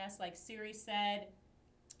us. Like Siri said,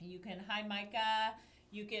 you can, hi Micah,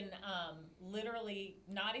 you can literally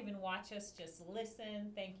not even watch us, just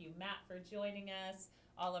listen. Thank you, Matt, for joining us.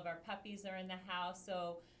 All of our puppies are in the house.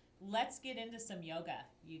 So let's get into some yoga,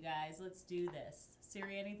 you guys. Let's do this.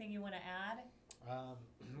 Siri, anything you want to add?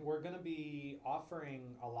 We're going to be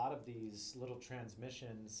offering a lot of these little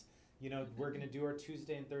transmissions. You know, we're going to do our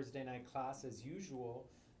Tuesday and Thursday night class as usual,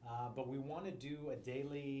 but we want to do a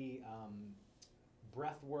daily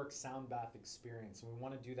breathwork sound bath experience. And we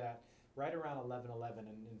want to do that right around 11:11,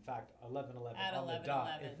 and in fact 11:11 At on the 11:11.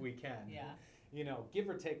 dot if we can. Yeah. You know, give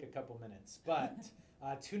or take a couple minutes. But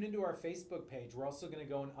tune into our Facebook page. We're also going to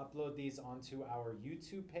go and upload these onto our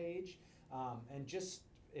YouTube page. And just,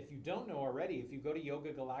 if you don't know already, if you go to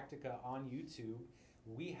Yoga Galactica on YouTube,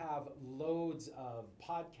 we have loads of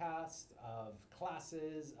podcasts, of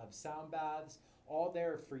classes, of sound baths, all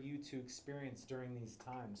there for you to experience during these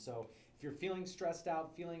times. So if you're feeling stressed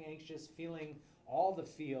out, feeling anxious, feeling all the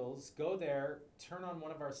feels, go there, turn on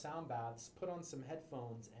one of our sound baths, put on some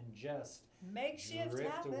headphones, and just Makeshift drift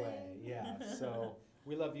happen. away. Yeah, so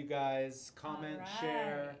we love you guys. Comment, All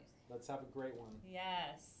share. right. Let's have a great one.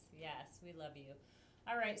 Yes, we love you.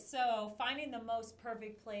 All right, so finding the most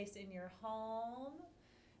perfect place in your home,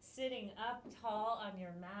 sitting up tall on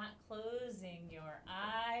your mat, closing your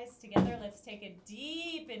eyes together. Let's take a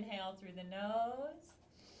deep inhale through the nose.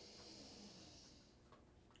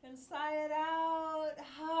 And sigh it out.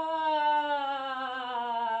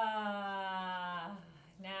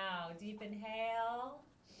 Now, deep inhale.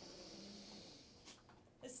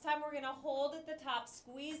 This time we're going to hold at the top,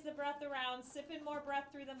 squeeze the breath around, sip in more breath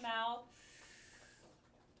through the mouth.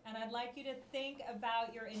 And I'd like you to think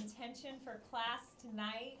about your intention for class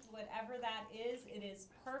tonight, whatever that is. It is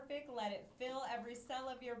perfect. Let it fill every cell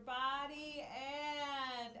of your body.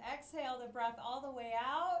 And exhale the breath all the way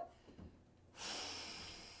out.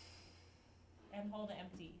 And hold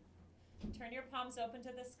empty. Turn your palms open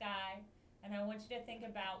to the sky. And I want you to think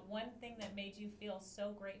about one thing that made you feel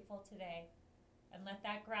so grateful today. And let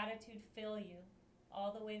that gratitude fill you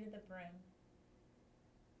all the way to the brim.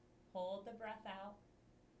 Hold the breath out.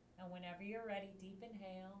 And whenever you're ready, deep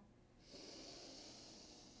inhale.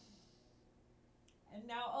 And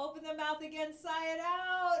now open the mouth again, sigh it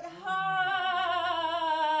out.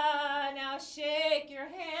 Now shake your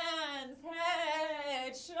hands,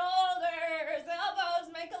 head, shoulders, elbows,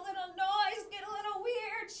 make a little noise, get a little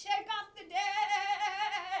weird, shake off the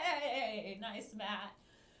day. Nice, Matt.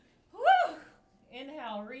 Woo!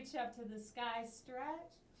 Inhale, reach up to the sky,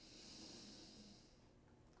 stretch.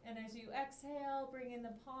 And as you exhale, bring in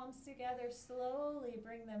the palms together, slowly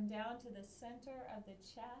bring them down to the center of the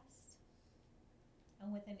chest.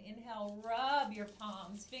 And with an inhale, rub your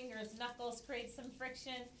palms, fingers, knuckles, create some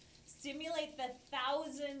friction. Stimulate the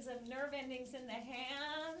thousands of nerve endings in the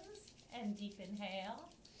hands. And deep inhale.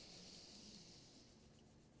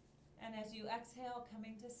 And as you exhale,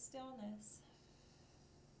 coming to stillness.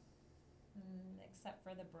 Except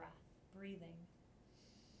for the breath, breathing.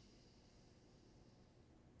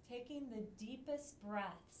 Taking the deepest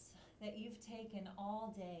breaths that you've taken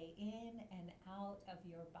all day in and out of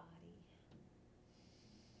your body.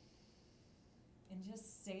 And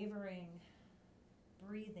just savoring,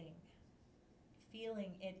 breathing,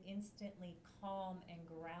 feeling it instantly calm and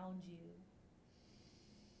ground you.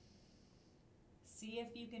 See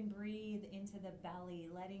if you can breathe into the belly,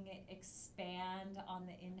 letting it expand on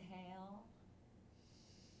the inhale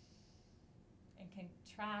and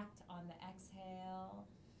contract on the exhale.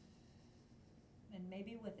 And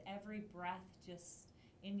maybe with every breath, just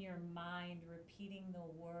in your mind, repeating the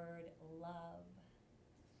word love.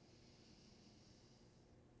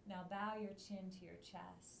 Now bow your chin to your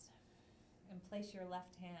chest and place your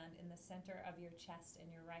left hand in the center of your chest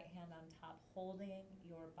and your right hand on top, holding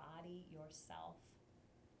your body, yourself.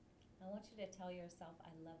 I want you to tell yourself,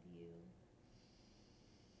 I love you.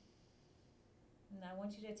 And I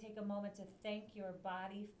want you to take a moment to thank your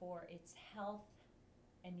body for its health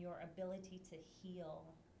and your ability to heal.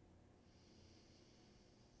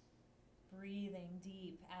 Breathing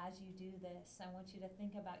deep as you do this. I want you to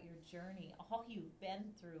think about your journey, all you've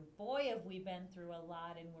been through. Boy, have we been through a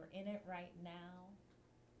lot, and we're in it right now.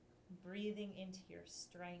 Breathing into your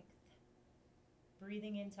strength.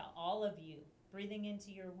 Breathing into all of you. Breathing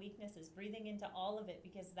into your weaknesses. Breathing into all of it,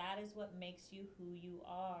 because that is what makes you who you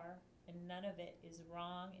are. And none of it is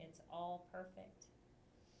wrong. It's all perfect.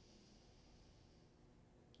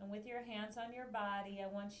 And with your hands on your body, I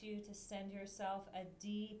want you to send yourself a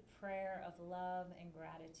deep prayer of love and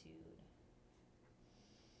gratitude.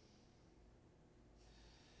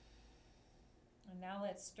 And now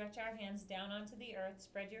let's stretch our hands down onto the earth.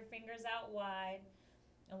 Spread your fingers out wide.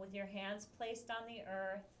 And with your hands placed on the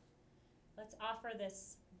earth, let's offer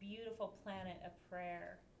this beautiful planet a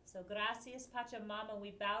prayer. So, gracias, Pachamama.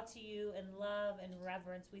 We bow to you in love and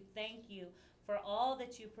reverence. We thank you for all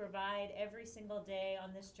that you provide every single day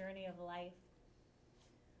on this journey of life.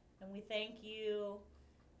 And we thank you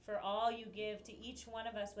for all you give to each one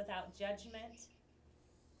of us without judgment.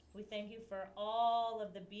 We thank you for all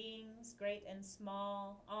of the beings, great and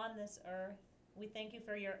small, on this earth. We thank you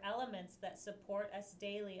for your elements that support us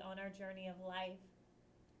daily on our journey of life.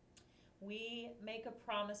 We make a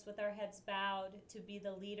promise with our heads bowed to be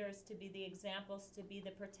the leaders, to be the examples, to be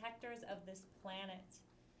the protectors of this planet,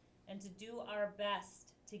 and to do our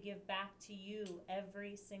best to give back to you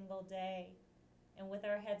every single day. And with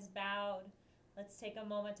our heads bowed, let's take a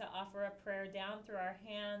moment to offer a prayer down through our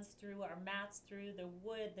hands, through our mats, through the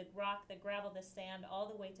wood, the rock, the gravel, the sand, all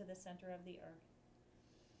the way to the center of the earth.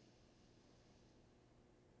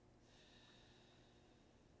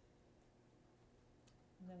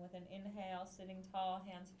 And then with an inhale, sitting tall,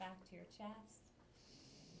 hands back to your chest.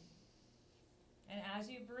 And as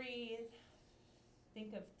you breathe,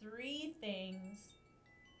 think of 3 things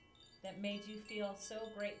that made you feel so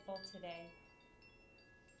grateful today.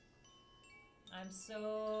 I'm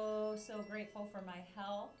so grateful for my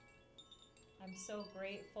health. I'm so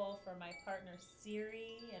grateful for my partner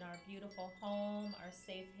Siri and our beautiful home, our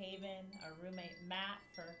safe haven, our roommate Matt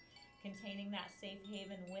for containing that safe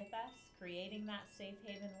haven with us, creating that safe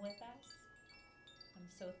haven with us. I'm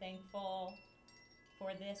so thankful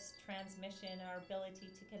for this transmission, our ability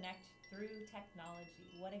to connect through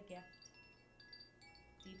technology. What a gift.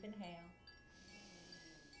 Deep inhale.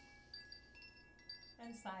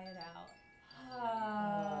 And sigh it out.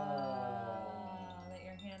 Let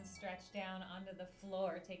your hands stretch down onto the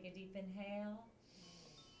floor. Take a deep inhale.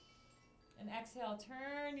 And exhale,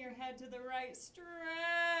 turn your head to the right.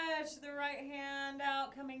 Stretch the right hand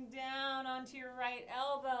out, coming down onto your right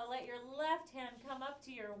elbow. Let your left hand come up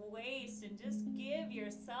to your waist and just give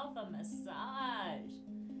yourself a massage.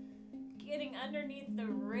 Getting underneath the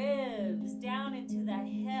ribs, down into the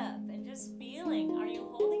hip, and just feeling, are you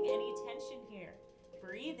holding any tension here?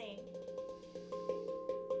 Breathing.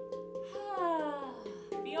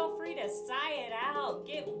 Feel free to sigh it out.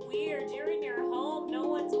 Get weird. You're in your home. No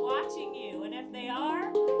one's watching you. And if they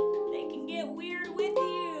are, they can get weird with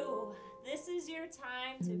you. This is your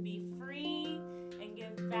time to be free and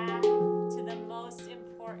give back to the most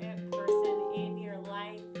important person in your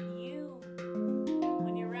life, you.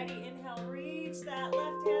 When you're ready, inhale, reach that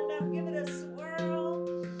left hand up. Give it a swirl.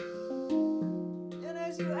 And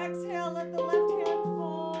as you exhale, let the left hand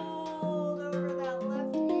fold over that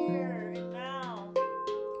left ear. And now,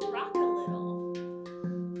 rock a little.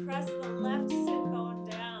 Press the left sit bone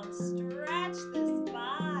down. Stretch this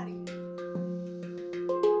body.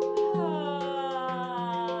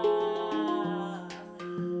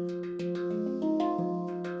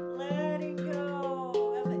 Letting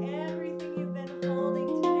go of everything you've been holding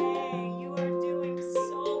today. You are doing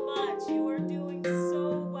so much. You are doing so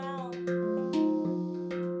well.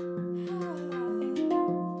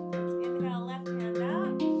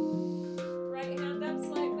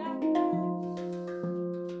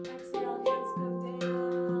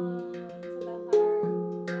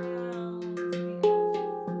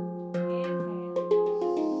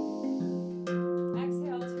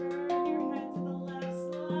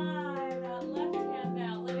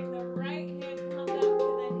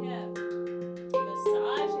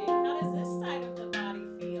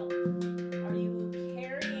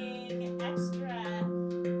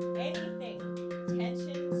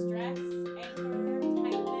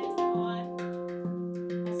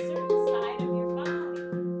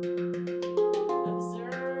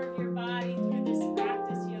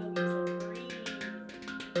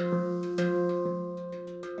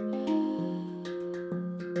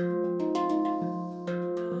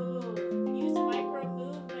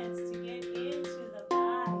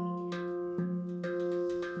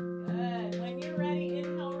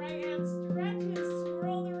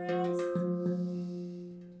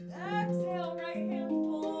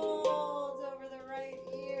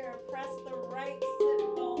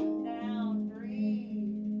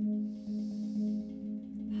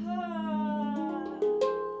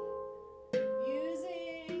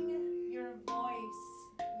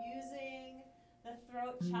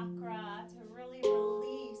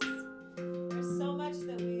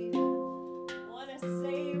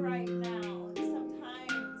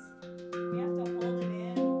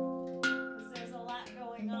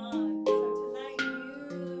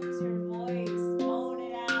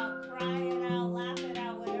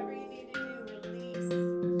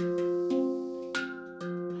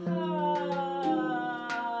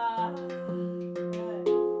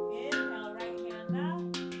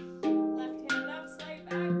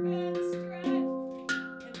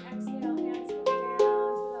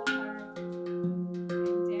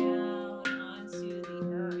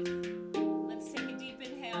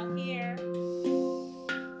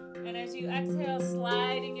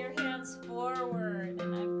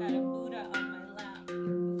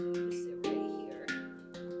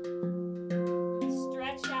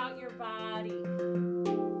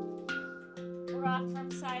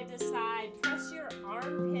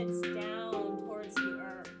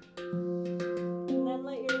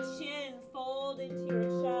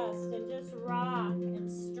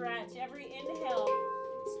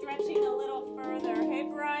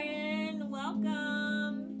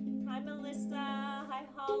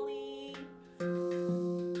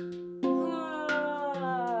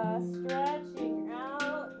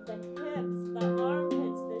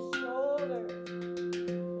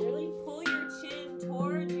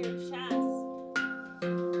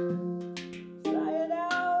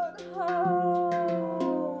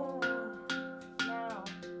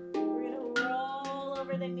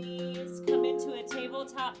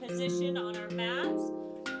 position on our mats.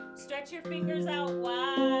 Stretch your fingers out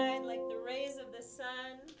wide like the rays of the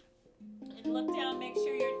sun. And look down, make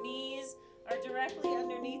sure your knees are directly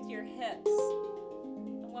underneath your hips.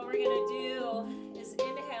 And what we're going to do is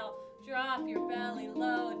inhale, drop your belly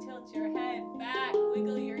low, tilt your head back,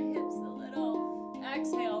 wiggle your hips a little.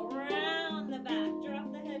 Exhale, round the back,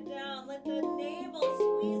 drop the head down, let the navel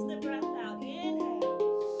squeeze the breath out. Inhale,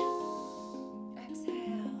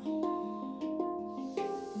 exhale.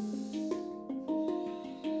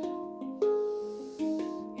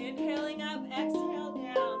 Inhaling up, exhale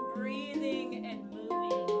down, breathing and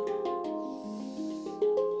moving.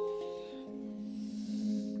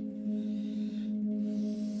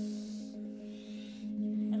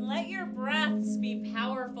 And let your breaths be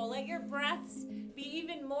powerful. Let your breaths be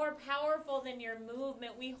even more powerful than your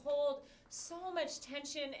movement. We hold so much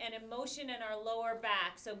tension and emotion in our lower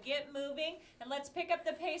back. So get moving and let's pick up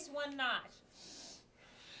the pace one notch.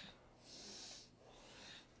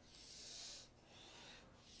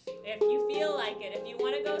 If you feel like it, if you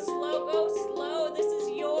want to go slow, go slow. This is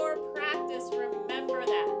your practice. Remember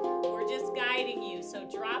that. We're just guiding you. So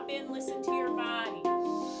drop in, listen to your body.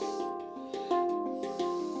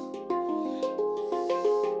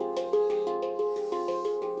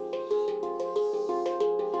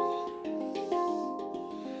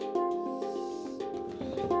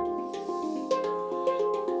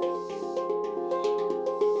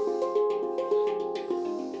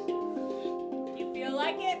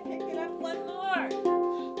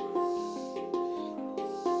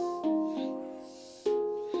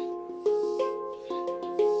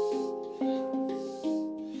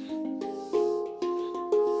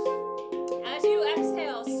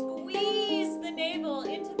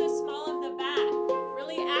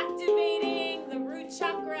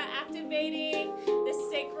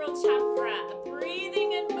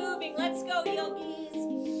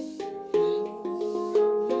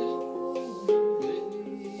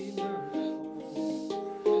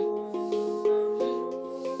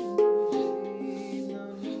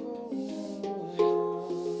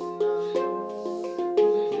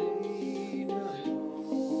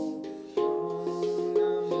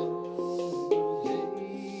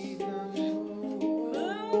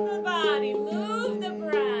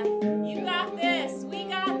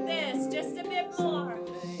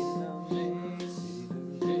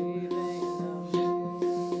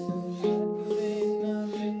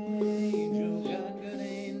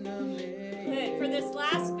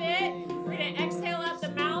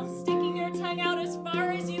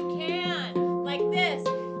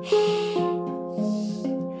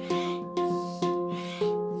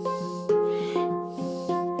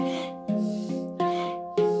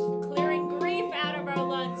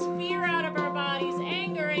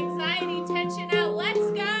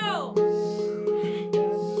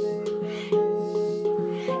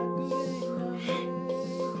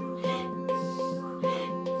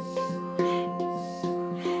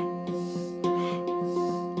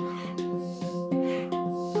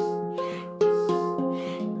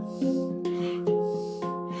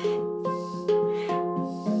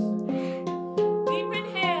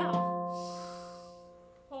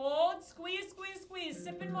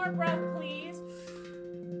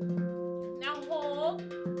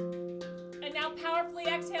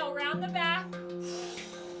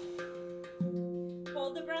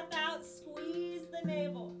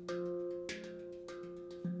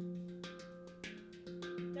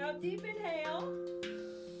 Deep inhale.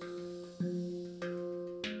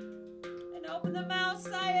 And open the mouth,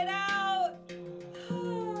 sigh it out.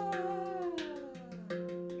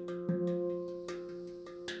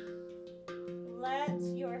 Let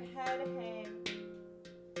your head hang.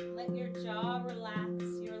 Let your jaw relax,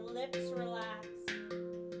 your lips relax.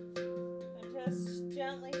 And just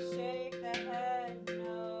gently shake the head.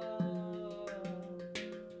 No.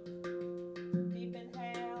 Deep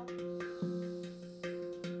inhale.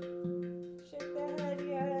 Shake the head,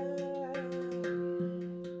 yeah.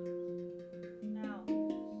 Now,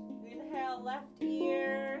 inhale, left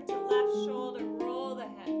ear to left shoulder, roll the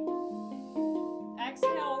head.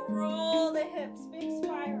 Exhale, roll the hips, big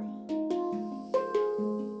spiral.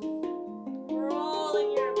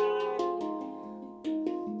 Rolling your body.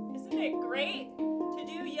 Isn't it great to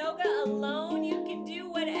do yoga alone? You can do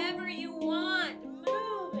whatever you want.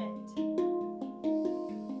 Move it.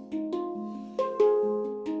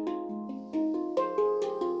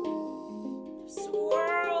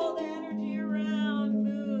 Swirl the energy around.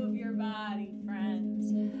 Move your body,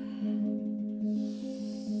 friends.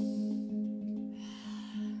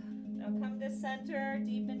 Now come to center.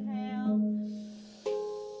 Deep inhale.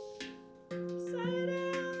 Sigh it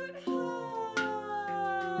out.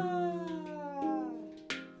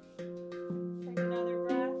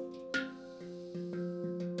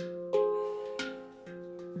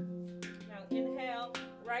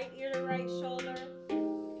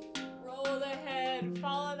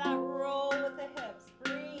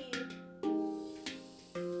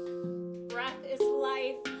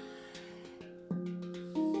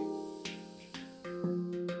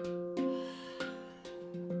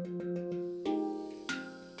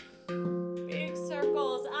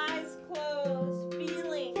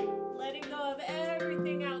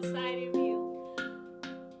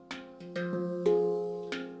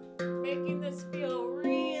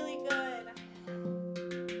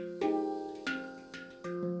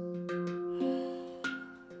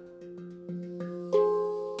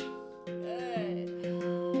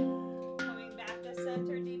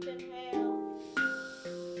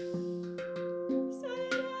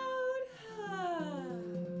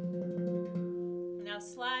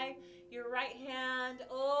 your right hand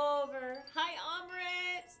over, hi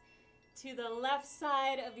Amrit, to the left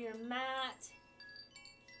side of your mat.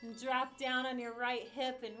 And drop down on your right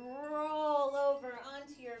hip and roll over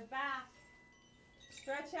onto your back.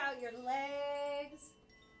 Stretch out your legs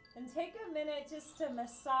and take a minute just to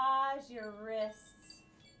massage your wrists.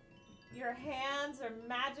 Your hands are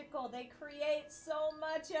magical. They create so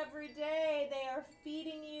much every day. They are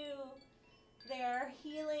feeding you. They are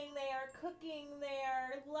healing. They are cooking. They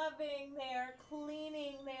are loving. They are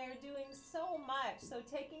cleaning. They are doing so much. So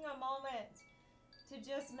taking a moment to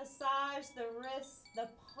just massage the wrists, the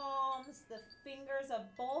palms, the fingers of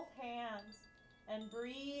both hands, and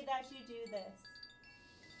breathe as you do this.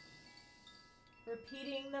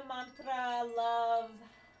 Repeating the mantra, love,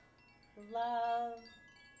 love,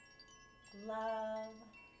 love,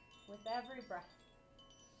 with every breath.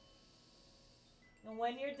 And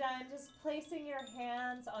when you're done, just placing your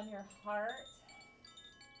hands on your heart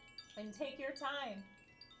and take your time.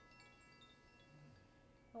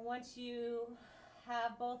 And once you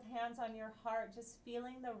have both hands on your heart, just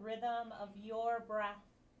feeling the rhythm of your breath.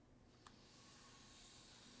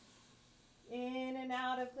 In and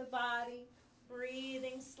out of the body,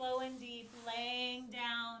 breathing slow and deep, laying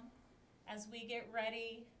down as we get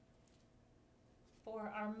ready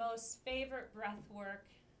for our most favorite breath work,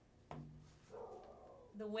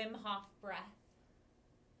 the Wim Hof breath.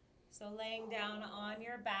 So laying down on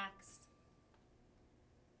your backs.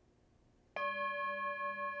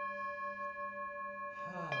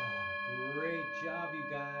 Great job, you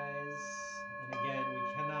guys. And again,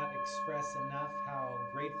 we cannot express enough how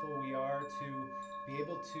grateful we are to be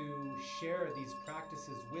able to share these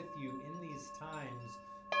practices with you in these times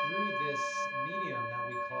through this medium that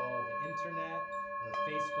we call the internet or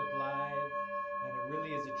Facebook Live. And it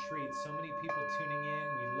really is a treat. So many people tuning in.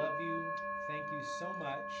 We love you. Thank you so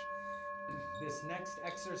much. This next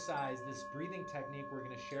exercise, this breathing technique we're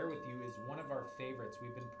going to share with you is one of our favorites.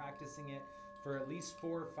 We've been practicing it for at least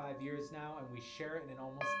 4 or 5 years now, and we share it in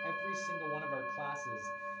almost every single one of our classes.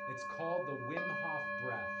 It's called the Wim Hof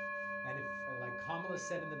breath. And if, like Kamala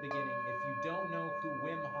said in the beginning, if you don't know who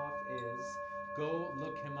Wim Hof is, go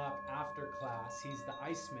look him up after class. He's the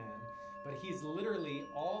Iceman, but he's literally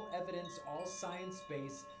all evidence, all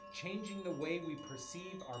science-based, changing the way we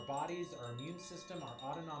perceive our bodies, our immune system,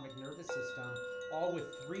 our autonomic nervous system, all with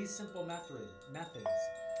 3 simple methods.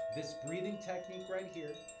 This breathing technique right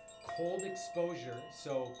here, cold exposure,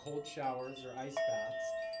 so cold showers or ice baths,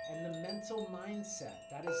 and the mental mindset.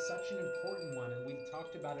 That is such an important one, and we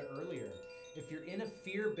talked about it earlier. If you're in a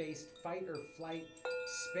fear-based fight or flight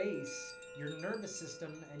space, your nervous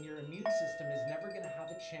system and your immune system is never going to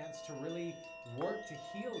have a chance to really work to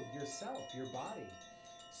heal yourself, your body.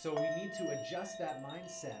 So we need to adjust that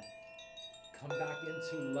mindset, come back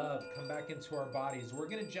into love, come back into our bodies. We're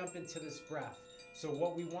going to jump into this breath. So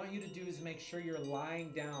what we want you to do is make sure you're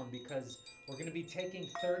lying down, because we're going to be taking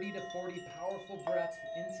 30 to 40 powerful breaths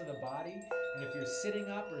into the body. And if you're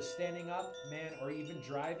sitting up or standing up, man, or even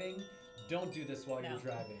driving, don't do this while you're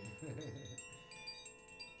driving.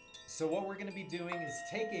 So what we're going to be doing is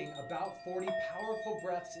taking about 40 powerful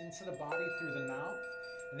breaths into the body through the mouth.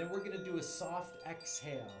 And then we're going to do a soft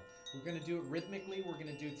exhale. We're going to do it rhythmically. We're going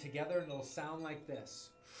to do it together, and it'll sound like this.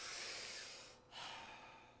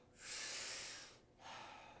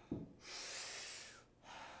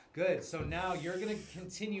 Good. So now you're going to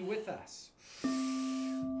continue with us.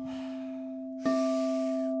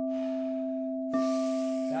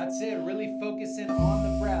 That's it. Really focus in on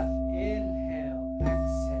the breath. Inhale,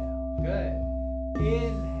 exhale. Good.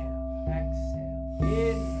 Inhale, exhale.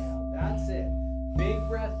 Inhale. That's it. Big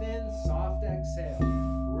breath in, soft exhale.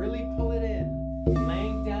 Really pull it in.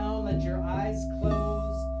 Laying down, let your eyes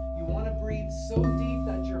close. You want to breathe so deep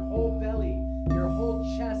that your whole belly, your whole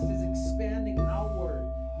chest is expanding outward.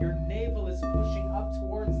 Your navel is pushing up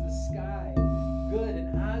towards the sky. Good.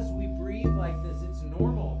 And as we breathe like this, it's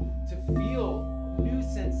normal to feel new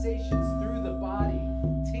sensations through the body,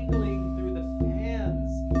 tingling through the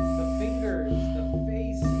hands, the fingers, the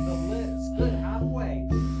face, the lips. Good. Halfway.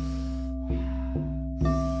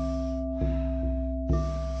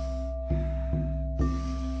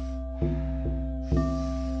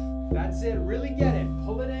 That's it. Really get it.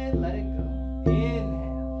 Pull it in. Let it go.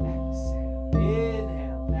 Inhale. Exhale.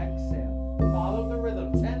 Inhale. Exhale. Follow the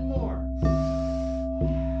rhythm. 10 more.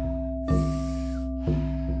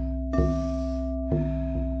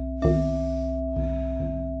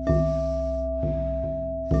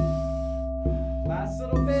 Last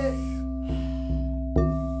little bit.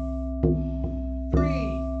 3,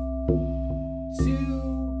 2,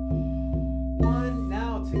 1.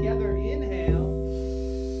 Now together, inhale.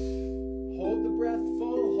 Hold the breath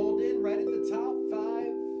full. Hold in right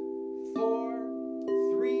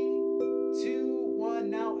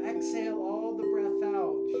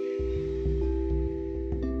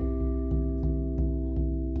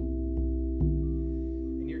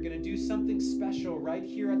right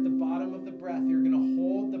here at the bottom of the breath, you're going to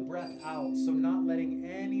hold the breath out, so not letting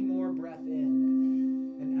any more breath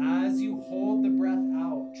in. And as you hold the breath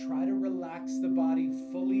out, try to relax the body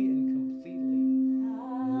fully and completely.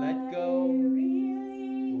 Let go,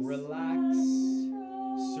 relax,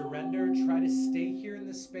 surrender. Try to stay here in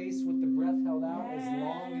the space with the breath held out as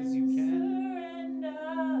long as you can.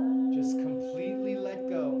 Just completely let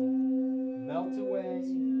go. Melt away.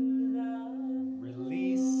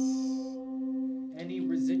 Release any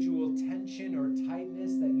residual tension or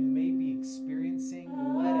tightness that you may be experiencing.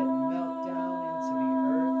 Let it melt down into the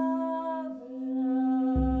earth.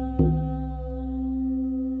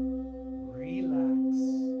 Relax.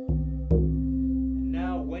 And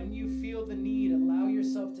now, when you feel the need, allow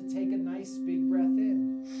yourself to take a nice big breath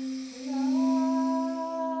in.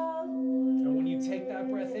 And when you take that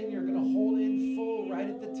breath in, you're going to hold in full right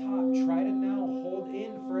at the top. Try to now hold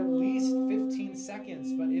in for at least 15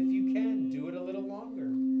 seconds, but if you can, do it a little longer.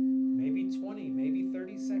 Maybe 20, maybe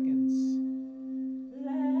 30 seconds.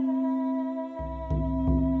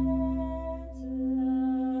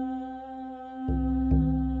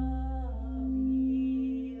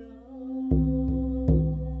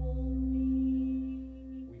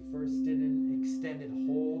 We first did an extended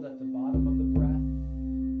hold at the bottom of the breath.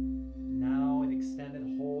 Now an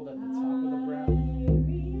extended hold at the top of the breath.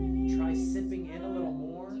 Try sipping in a little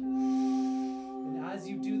more. And as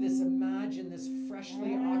you do this, imagine this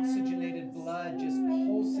freshly oxygenated blood just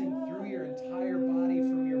pulsing through your entire body,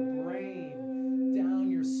 from your brain, down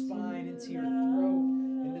your spine, into your throat,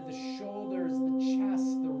 into the shoulders, the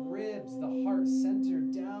chest, the ribs, the heart center,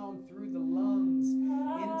 down through the lungs,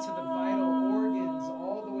 into the vital organs,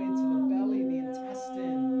 all the way into the belly, the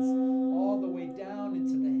intestines, all the way down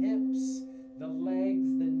into the hips, the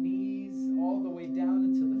legs, the knees, all the way down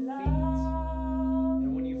into the feet.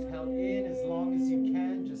 And when you've held in as long as you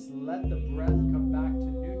can, just let the breath come back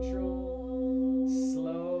to neutral.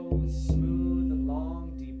 Slow, smooth,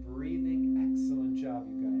 long, deep breathing. Excellent job,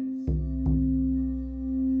 you guys.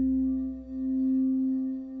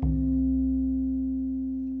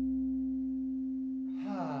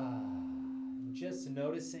 Just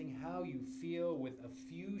noticing how you feel with a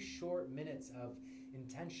few short minutes of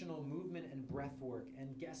intentional movement and breath work.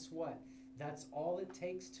 And guess what? That's all it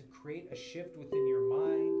takes to create a shift within your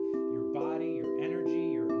mind, your body, your energy,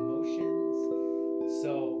 your emotions.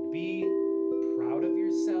 So be proud of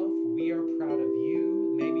yourself. We are proud of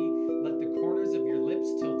you. Maybe let the corners of your lips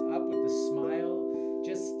tilt up with a smile,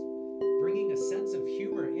 just bringing a sense of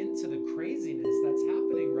humor into the craziness that's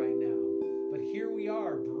happening right now. But here we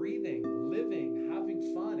are, breathing, living, having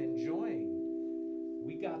fun, enjoying.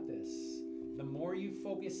 We got this. The more you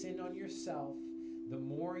focus in on yourself, the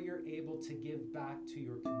more you're able to give back to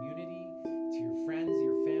your community, to your friends,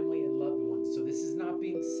 your family, and loved ones. So this is not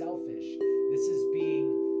being selfish. This is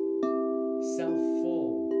being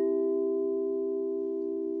self-full.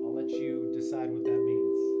 I'll let you decide what that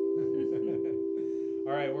means.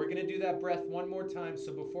 All right, we're going to do that breath one more time.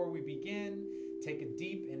 So before we begin, take a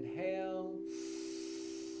deep inhale.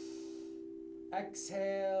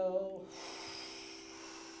 Exhale.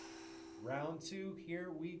 Round 2,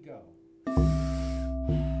 here we go.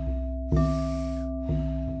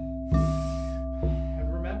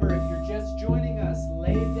 And remember, if you're just joining us,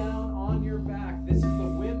 lay down on your back. This is the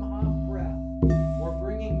Wim Hof breath. We're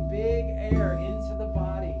bringing big air into the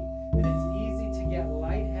body, and it's easy to get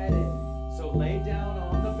lightheaded. So lay down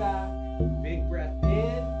on the back, big breath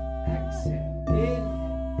in, exhale,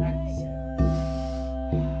 inhale, exhale.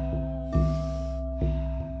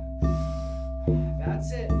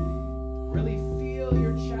 That's it. Really feel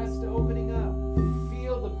your chest open.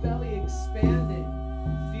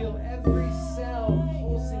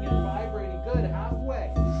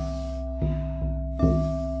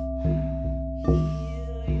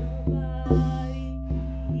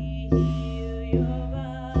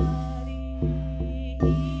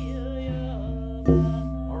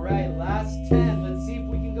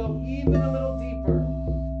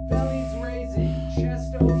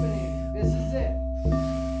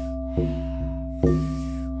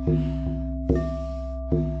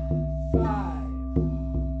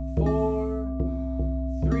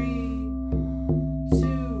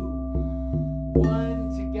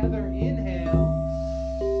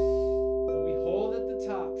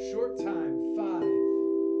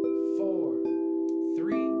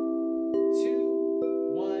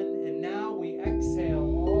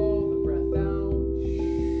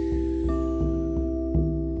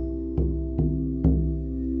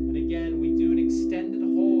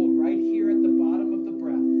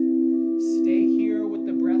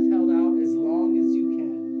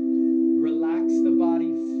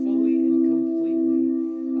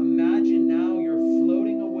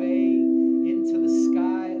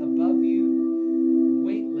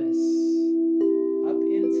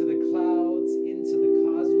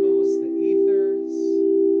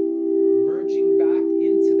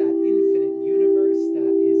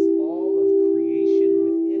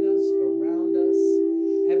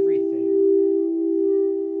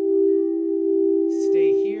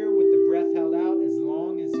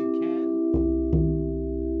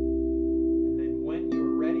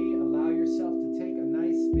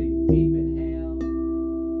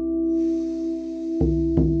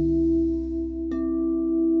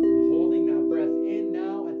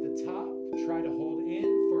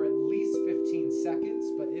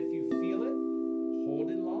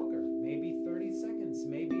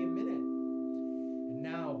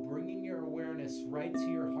 right to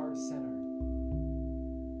your heart center.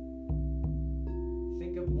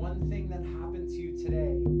 Think of one thing that happened to you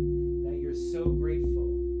today that you're so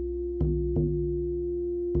grateful.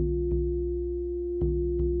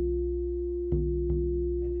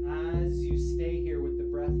 And as you stay here with the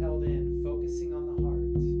breath held in, focusing on the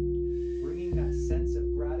heart, bringing that sense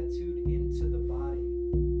of gratitude into the body,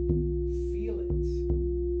 feel it.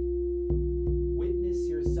 Witness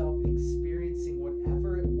yourself experiencing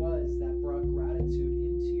whatever it was that brought gratitude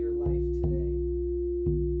into your life today.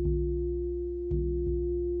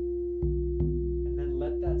 And then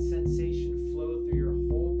let that sensation flow through your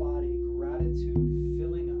whole body, gratitude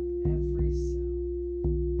filling up every cell.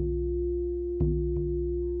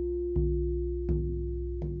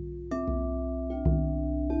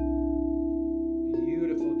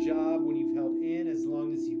 Beautiful job when you've held in as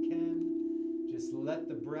long as you can. Just let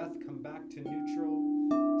the breath come back to neutral.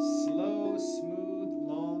 Slow, smooth,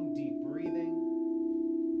 long, deep breathing.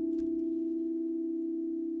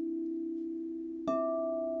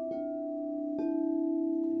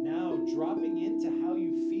 Now dropping into how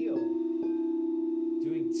you feel.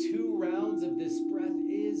 Doing 2 rounds of this breath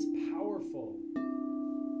is powerful.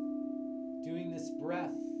 Doing this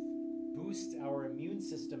breath boosts our immune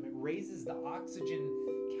system. It raises the oxygen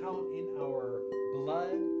count in our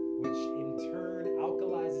blood, which in turn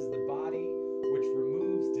alkalizes the body, which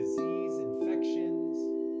removes disease, infections,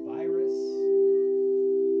 virus.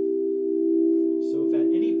 So if at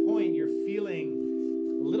any point you're feeling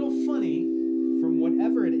a little funny from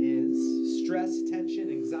whatever it is, stress, tension,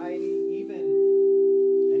 anxiety, even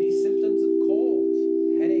any symptoms of cold,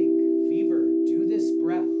 headache, fever, do this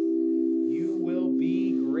breath. You will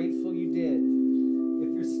be grateful you did.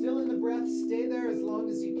 If you're still in the breath, stay there as long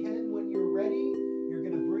as you can. When you're ready, you're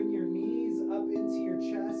going to bring your knees up into your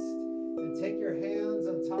chest and take your hands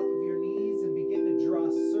on top of your knees and begin to draw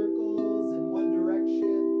circles in one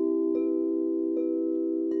direction.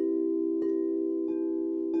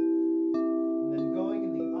 And then going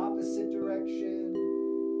in the opposite direction.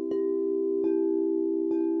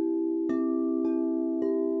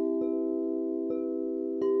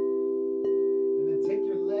 And then take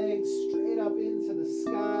your legs straight up into the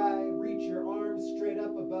sky. Reach your arms straight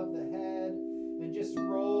up above the head. And just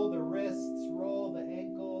roll the wrists, roll the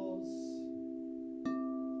ankles.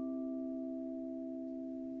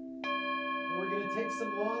 We're going to take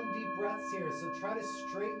some long, deep breaths here. So try to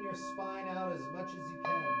straighten your spine out as much as you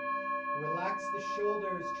can. Relax the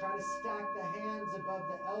shoulders. Try to stack the hands above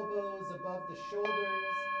the elbows, above the shoulders,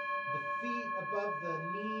 the feet above the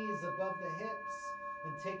knees, above the hips.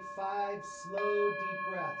 And take 5 slow, deep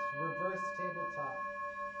breaths. Reverse tabletop.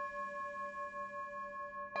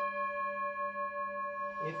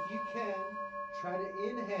 If you can, try to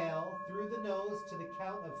inhale through the nose to the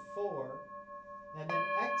count of 4, and then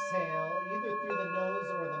exhale either through the nose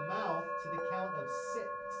or the mouth to the count of 6.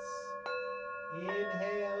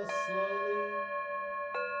 Inhale slowly,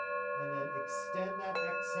 and then extend that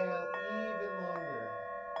exhale even longer.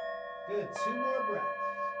 Good, 2 more breaths.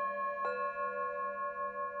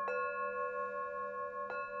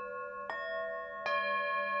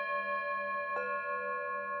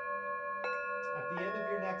 At the end of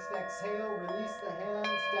your next exhale, release the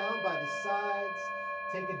hands down by the sides.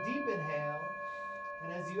 Take a deep inhale.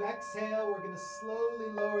 And as you exhale, we're going to slowly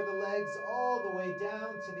lower the legs all the way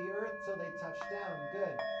down to the earth till they touch down.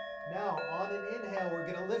 Good. Now, on an inhale, we're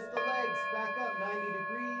going to lift the legs back up 90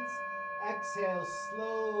 degrees. Exhale,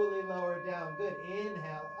 slowly lower down. Good.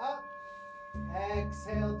 Inhale up.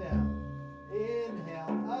 Exhale down.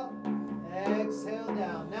 Inhale up. Exhale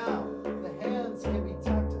down. Now, the hands can be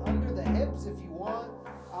tucked under the hips if you want,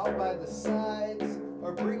 out by the sides,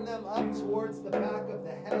 or bring them up towards the back of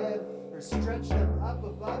the head, or stretch them up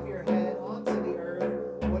above your head onto the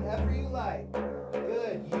earth, whatever you like.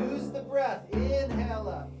 Good. Use the breath. Inhale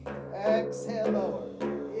up. Exhale lower.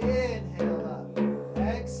 Inhale up.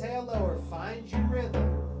 Exhale lower. Find your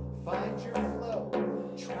rhythm. Find your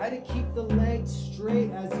flow. Try to keep the legs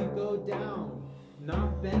straight as you go down,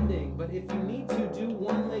 not bending. But if you need to, do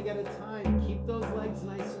one leg at a time. Keep those legs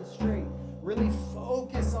nice and straight. Really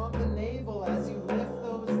focus on the navel as you lift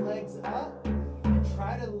those legs up. And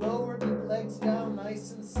try to lower the legs down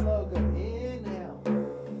nice and slow. Good. Inhale.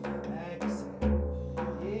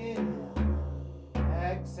 Exhale. Inhale.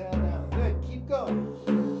 Exhale down. Good. Keep going.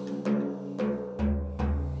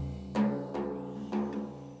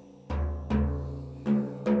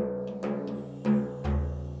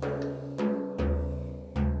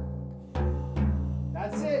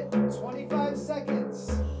 That's it. 25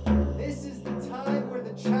 seconds. This is the time where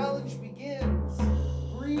the challenge begins.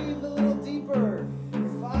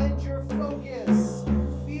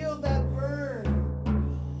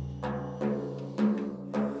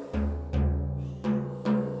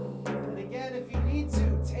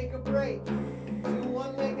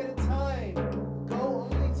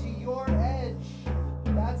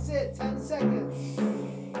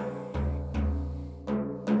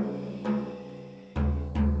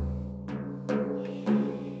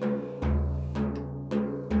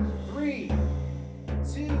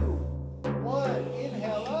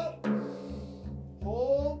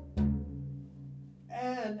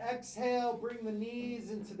 bring the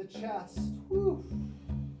knees into the chest. Whew.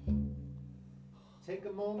 Take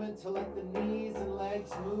a moment to let the knees and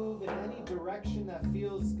legs move in any direction that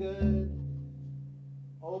feels good.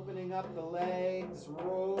 Opening up the legs,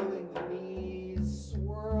 rolling the knees,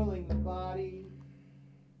 swirling the body.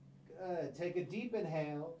 Good. Take a deep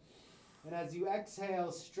inhale. And as you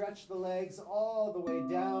exhale, stretch the legs all the way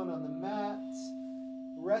down on the mat.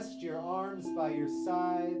 Rest your arms by your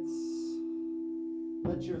sides.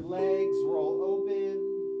 Let your legs roll open.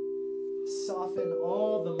 Soften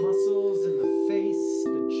all the muscles in the face,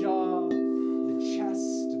 the jaw, the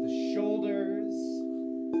chest, the shoulders.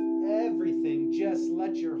 Everything, just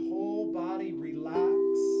let your whole body relax.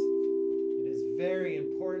 It is very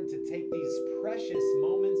important to take these precious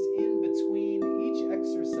moments in between each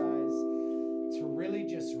exercise to really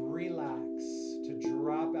just relax, to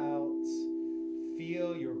drop out,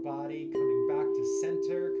 feel your body coming back to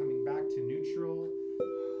center, coming back to neutral.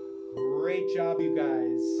 Great job, you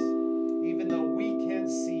guys. Even though we can't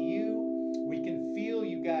see you, we can feel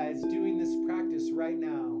you guys doing this practice right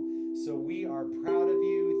now. So we are proud of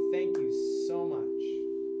you. Thank you so much.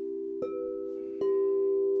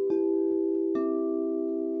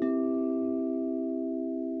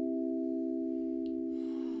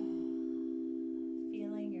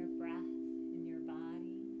 Feeling your breath in your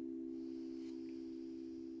body.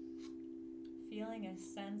 Feeling a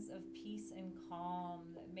sense of peace and calm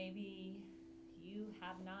that maybe you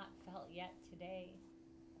have not felt yet today.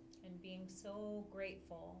 And being so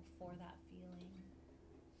grateful for that feeling.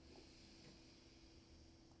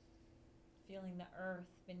 Feeling the earth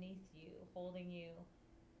beneath you, holding you,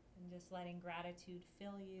 and just letting gratitude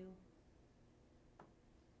fill you.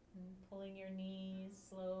 And pulling your knees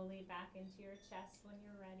slowly back into your chest when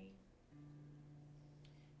you're ready.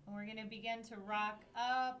 And we're going to begin to rock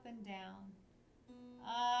up and down,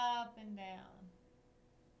 up and down.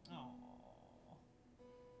 Oh.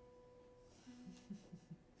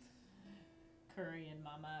 Curry and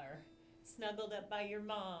Mama are snuggled up by your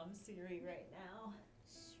mom, Siri, right now.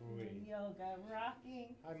 Sweet. Yoga,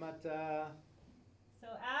 rocking. Hi, Mata. So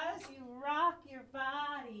as you rock your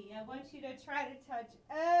body, I want you to try to touch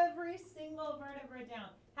every single vertebra down.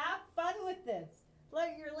 Have fun with this.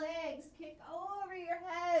 Let your legs kick over your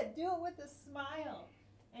head. Do it with a smile.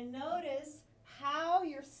 And notice how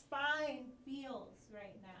your spine feels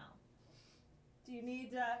right now. Do you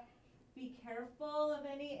need to be careful of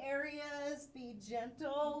any areas? Be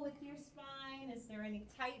gentle with your spine. Is there any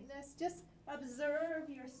tightness? Just observe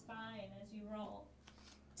your spine as you roll.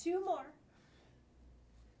 2 more.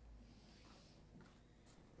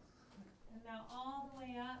 And now all the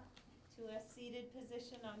way up to a seated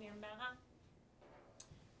position on your mat.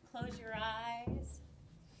 Close your eyes.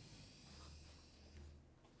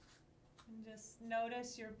 And just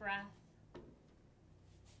notice your breath.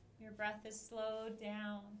 Your breath is slowed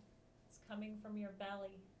down. It's coming from your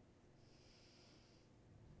belly.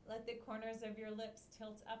 Let the corners of your lips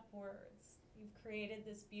tilt upwards. You've created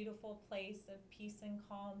this beautiful place of peace and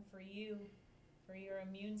calm for you, for your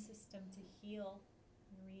immune system to heal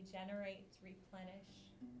and regenerate,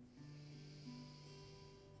 replenish.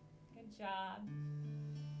 Good job.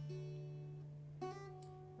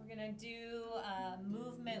 We're going to do a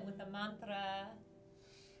movement with a mantra.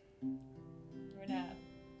 We're going to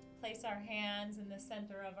place our hands in the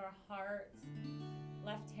center of our heart.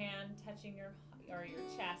 Left hand touching your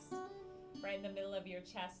chest, right in the middle of your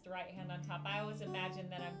chest, right hand on top. I always imagine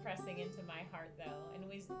that I'm pressing into my heart though. And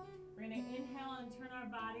we're going to inhale and turn our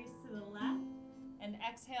bodies to the left and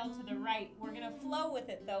exhale to the right. We're going to flow with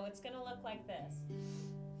it though. It's going to look like this.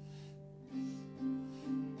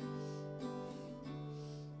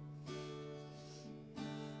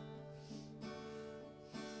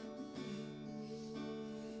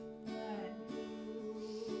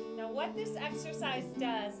 What this exercise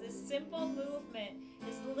does, this simple movement,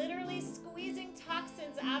 is literally squeezing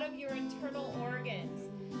toxins out of your internal organs.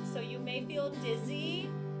 So you may feel dizzy.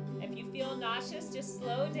 If you feel nauseous, just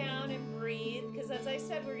slow down and breathe. Because as I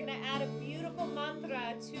said, we're going to add a beautiful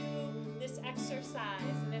mantra to this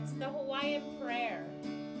exercise. And it's the Hawaiian prayer.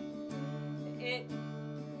 It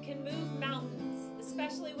can move mountains,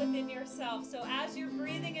 especially within yourself. So as you're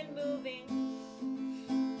breathing and moving,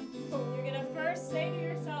 you're going to first say to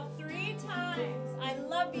yourself 3 times, I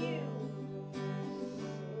love you.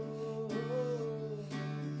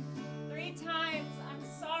 3 times, I'm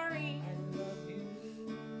sorry. I love you.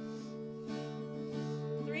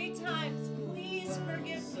 3 times, please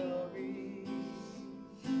forgive me.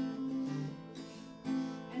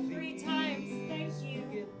 And 3 times, thank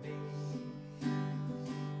you.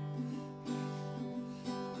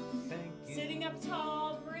 Sitting up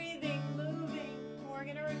tall, breathing, moving. We're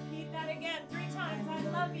going to repeat that again. 3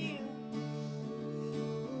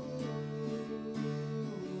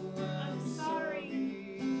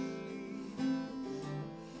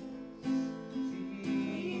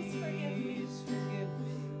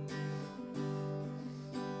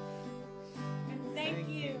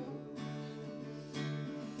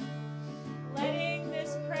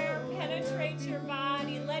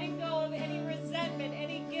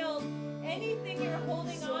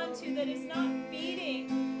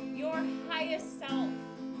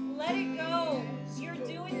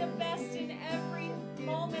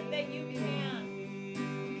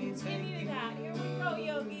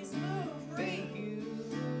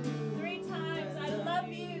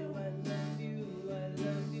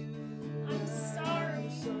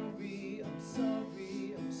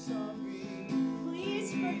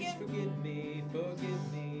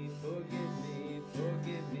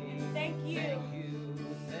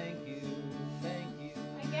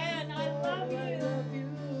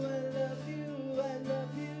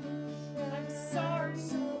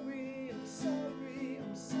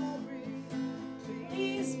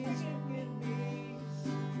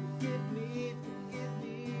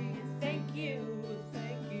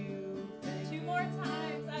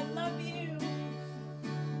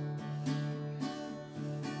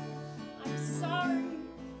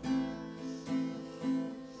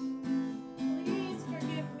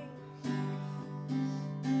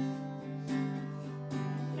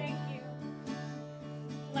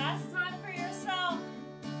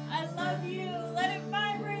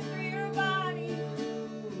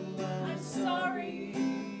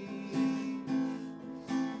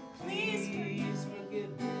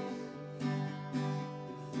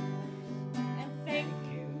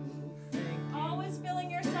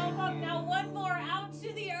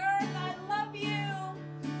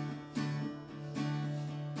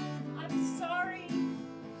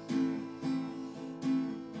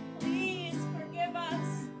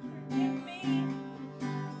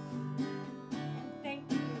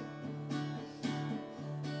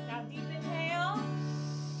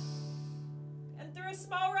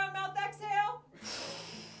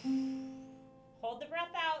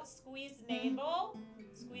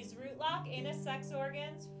 anus, sex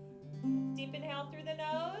organs. Deep inhale through the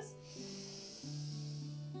nose.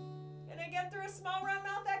 And again through a small round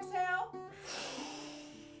mouth exhale.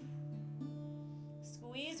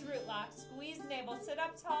 Squeeze root lock, squeeze navel, sit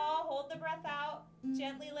up tall, hold the breath out.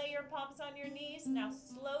 Gently lay your palms on your knees. Now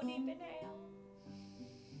slow deep inhale.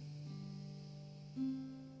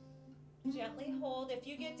 Gently hold. If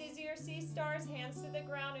you get dizzy or see stars, hands to the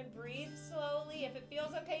ground and breathe slowly. If it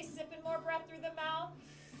feels okay, sipping more breath through the mouth.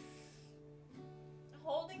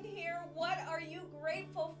 Holding here, what are you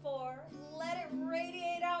grateful for? Let it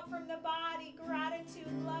radiate out from the body.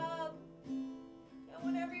 Gratitude, love. And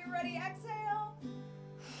whenever you're ready, exhale.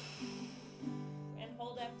 And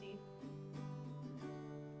hold empty.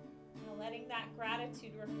 Now letting that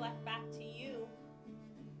gratitude reflect back to you.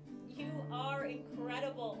 You are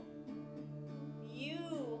incredible.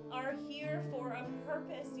 You are here for a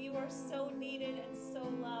purpose. You are so needed and so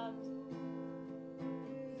loved.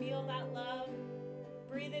 Feel that love.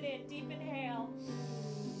 Breathe it in. Deep inhale.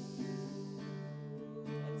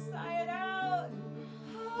 And sigh it out.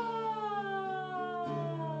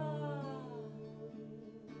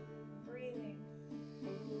 Breathing.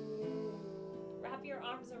 Wrap your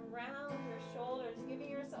arms around your shoulders, giving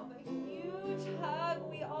yourself a huge hug.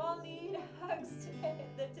 We all need hugs today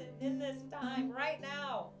in this time, right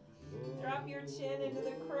now. Drop your chin into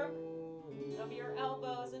the crook of your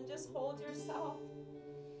elbows and just hold yourself.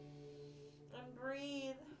 And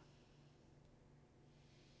breathe.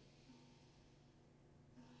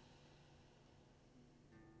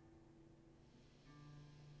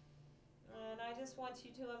 And I just want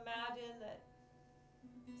you to imagine that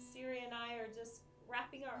Siri and I are just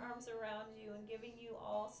wrapping our arms around you and giving you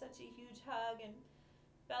all such a huge hug. And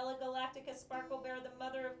Bella Galactica Sparkle Bear, the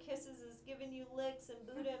mother of kisses, is giving you licks, and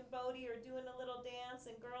Buddha and Bodhi are doing a little dance,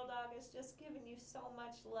 and Girl Dog is just giving you so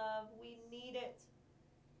much love. We need it.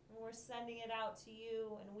 And we're sending it out to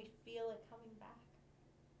you, and we feel it coming back.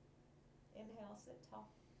 Inhale, sit tall.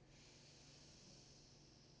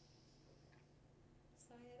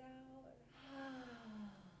 Sigh it out.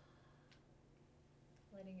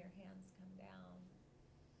 Letting your hands come down.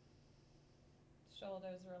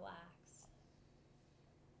 Shoulders relax.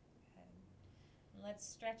 Good. And let's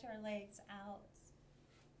stretch our legs out.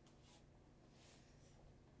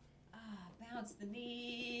 Bounce the knees.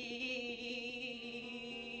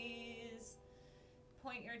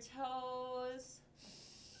 Point your toes.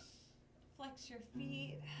 Flex your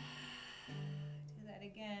feet. Do that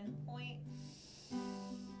again. Point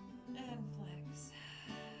and flex.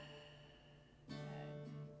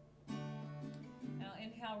 Good. Now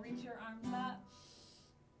inhale, reach your arms up.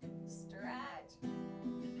 Stretch.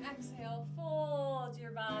 Exhale, fold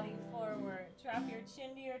your body forward. Drop your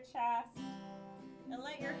chin to your chest. And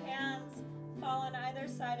let your hands fall on either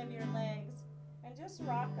side of your legs. And just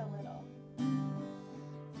rock a little.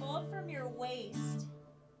 Fold from your waist.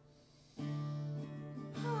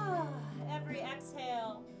 Every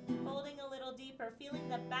exhale, folding a little deeper, feeling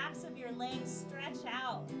the backs of your legs stretch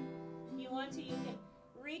out. If you want to, you can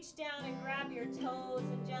reach down and grab your toes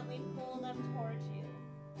and gently pull them towards you.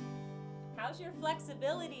 How's your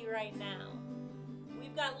flexibility right now?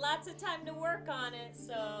 We've got lots of time to work on it,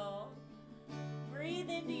 so breathe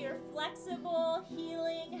into your flexible,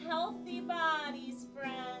 healing, healthy bodies,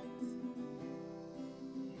 friends.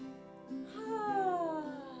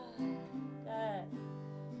 Good.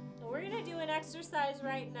 We're going to do an exercise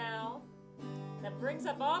right now that brings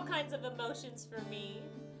up all kinds of emotions for me.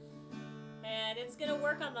 And it's going to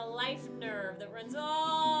work on the life nerve that runs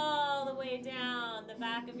all the way down the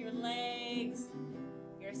back of your legs,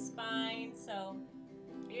 your spine. So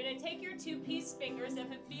you're going to take your two peace fingers.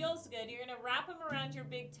 If it feels good, you're going to wrap them around your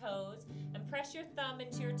big toes and press your thumb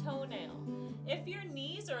into your toenail. If your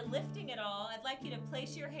knees are lifting at all, I'd like you to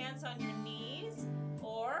place your hands on your knees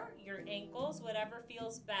or your ankles, whatever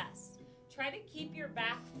feels best. Try to keep your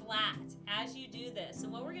back flat as you do this.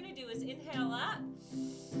 And what we're going to do is inhale up,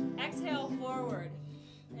 exhale forward,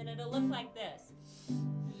 and it'll look like this.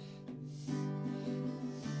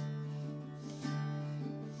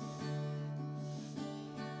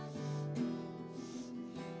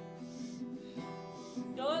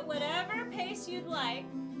 Go at whatever pace you'd like,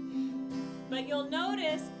 but you'll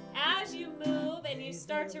notice as you move and you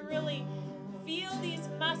start to really feel these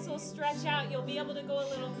muscles stretch out, you'll be able to go a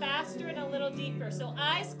little faster and a little deeper. So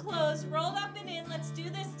eyes closed, roll up and in. Let's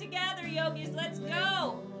do this together, yogis. Let's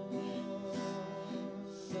go.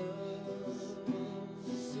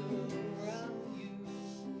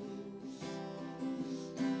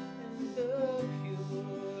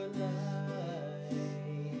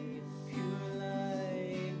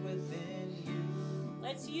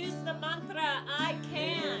 Let's use the mantra, I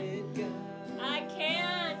can.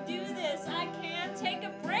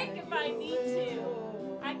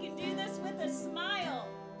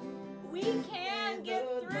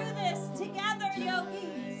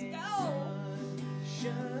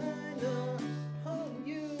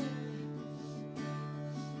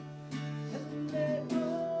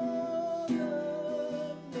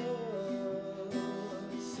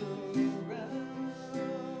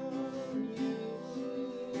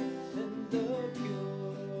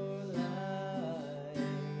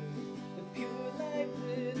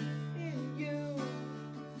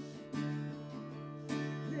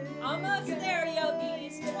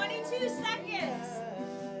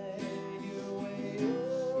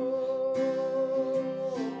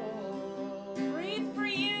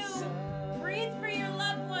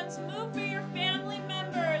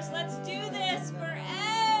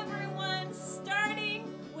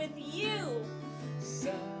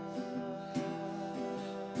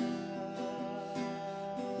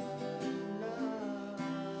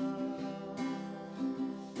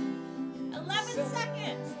 7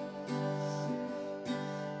 seconds.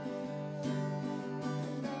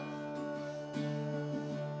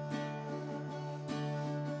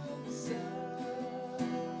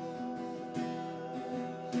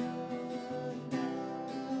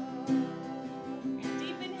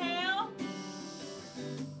 Deep inhale.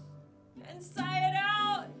 And sigh it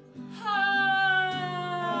out.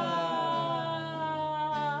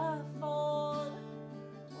 Fold.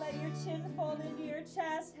 Let your chin fold into your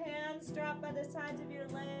chest. Hands drop by the sides of your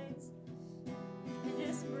legs. And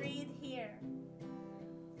just breathe here.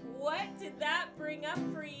 What did that bring up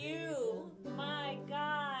for you? My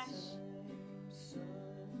gosh.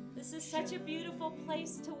 This is such a beautiful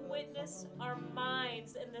place to witness our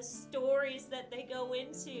minds and the stories that they go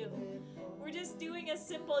into. We're just doing a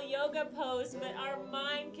simple yoga pose, but our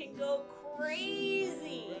mind can go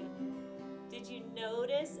crazy. Did you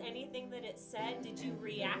notice anything that it said? Did you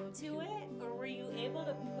react to it? Or were you able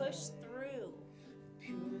to push through?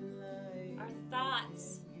 Our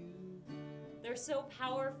thoughts, they're so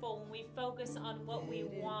powerful when we focus on what we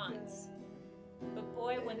want. But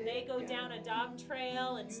boy, when they go down a dog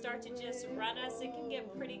trail and start to just run us, it can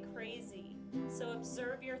get pretty crazy. So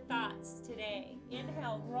observe your thoughts today.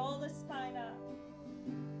 Inhale, roll the spine up.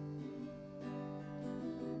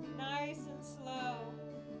 Nice and slow.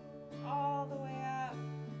 All the way up.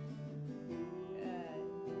 Good.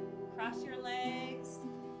 Cross your legs.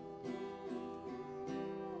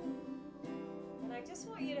 And I just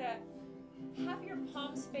want you to have your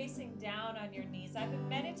palms facing down on your knees. I've been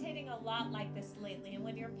meditating a lot like this lately, and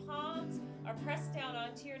when your palms are pressed down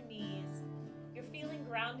onto your knees, you're feeling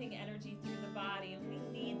grounding energy through the body, and we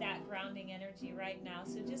need that grounding energy right now.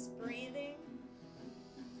 So just breathing,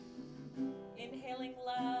 inhaling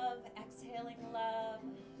love, exhaling love,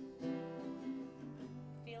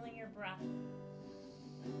 feeling your breath,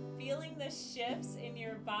 feeling the shifts in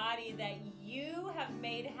your body that you have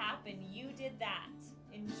made happen. You did that.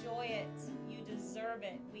 Enjoy it. You deserve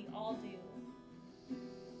it. We all do.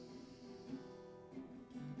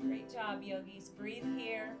 Great job, yogis. Breathe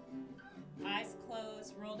here. Eyes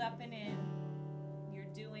closed, rolled up and in.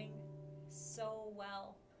 You're doing so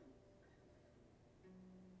well.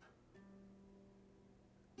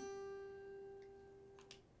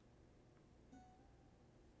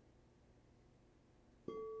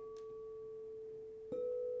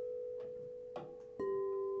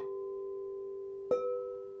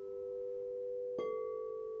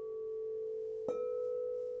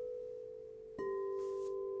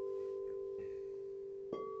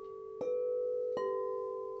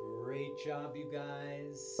 Great job, you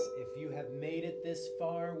guys. If you have made it this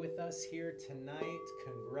far with us here tonight,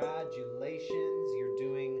 congratulations. You're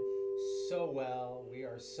doing so well. We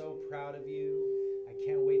are so proud of you. I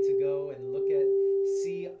can't wait to go and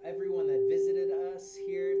see everyone that visited us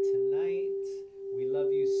here tonight. We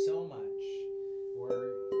love you so much.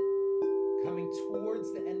 We're coming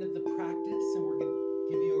towards the end of the practice, and we're going to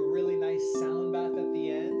give you a really nice sound bath at the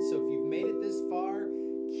end. So if you've made it this far,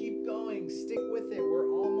 keep going, stick with it. We're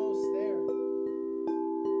almost there.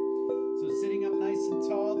 So sitting up nice and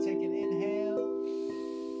tall, take an inhale.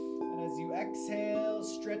 And as you exhale,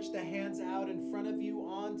 stretch the hands out in front of you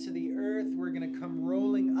onto the earth. We're going to come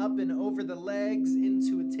rolling up and over the legs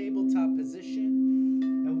into a tabletop position.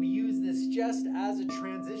 And we use this just as a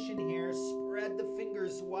transition here. Spread the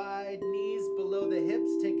fingers wide, knees below the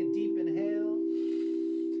hips. Take a deep inhale.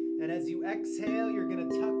 And as you exhale, you're going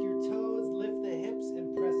to tuck your toes, lift the hips,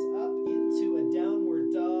 and press up into a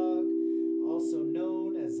downward dog, also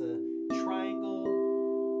known as a triangle.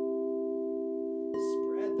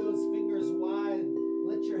 Spread those fingers wide.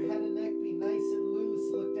 Let your head and neck be nice and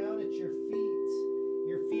loose. Look down at your feet.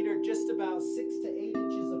 Your feet are just about 6 to 8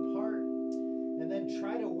 inches apart. And then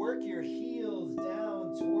try to work your heels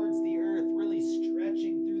down towards the earth, really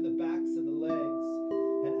stretching through the backs of the legs.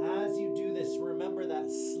 And as you do this, remember that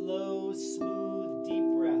slow, smooth, deep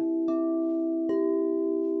breath.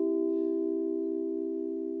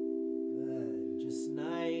 Good. Just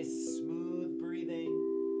nice, smooth breathing.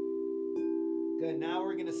 Good. Now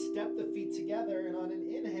we're going to step the feet together, and on an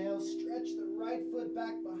inhale, stretch the right foot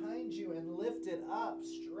back behind you and lift it up.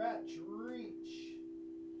 Stretch, reach.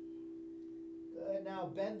 Good. Now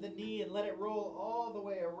bend the knee and let it roll all the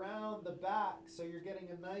way around the back, so you're getting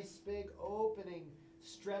a nice big opening.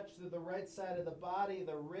 Stretch through the right side of the body,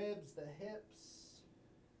 the ribs, the hips.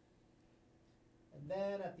 And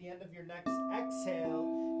then at the end of your next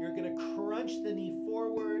exhale, you're going to crunch the knee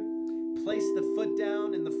forward, place the foot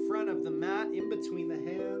down in the front of the mat in between the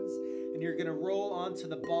hands, and you're going to roll onto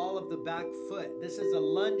the ball of the back foot. This is a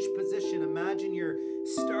lunge position. Imagine you're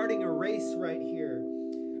starting a race right here.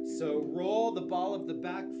 So roll the ball of the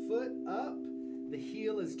back foot up, The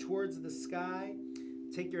heel is towards the sky.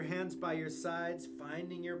 Take your hands by your sides,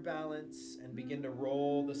 finding your balance, and begin to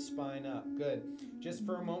roll the spine up. Good. Just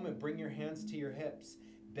for a moment, bring your hands to your hips.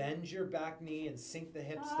 Bend your back knee and sink the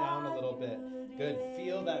hips down a little bit. Good.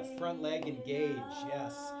 Feel that front leg engage.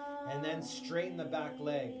 Yes. And then straighten the back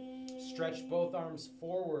leg. Stretch both arms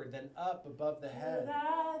forward, then up above the head.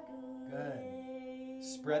 Good.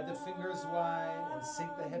 Spread the fingers wide and sink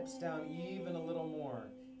the hips down even a little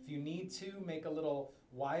more. If you need to, make a little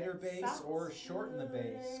wider base or shorten the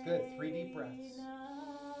base. Good. 3 deep breaths.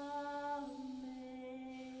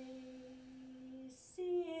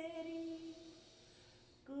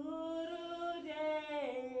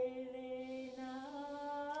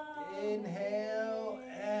 Inhale,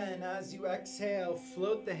 and as you exhale,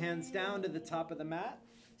 float the hands down to the top of the mat.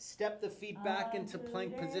 Step the feet back into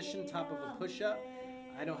plank position, top of a push-up.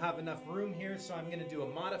 I don't have enough room here, so I'm going to do a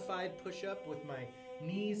modified push-up with my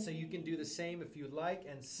knees, so you can do the same if you'd like,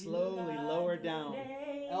 and slowly lower down.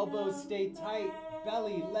 Elbows stay tight,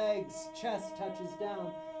 belly, legs, chest touches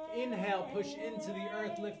down. Inhale, push into the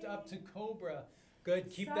earth, lift up to cobra. Good,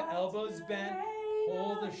 keep the elbows bent,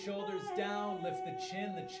 hold the shoulders down, lift the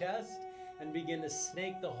chin, the chest, and begin to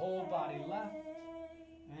snake the whole body left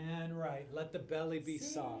and right. Let the belly be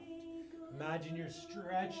soft. Imagine you're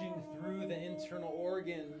stretching through the internal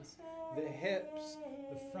organs, the hips,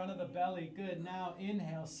 the front of the belly. Good. Now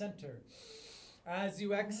inhale, center. As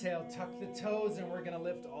you exhale, tuck the toes, and we're going to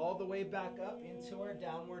lift all the way back up into our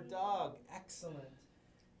downward dog. Excellent.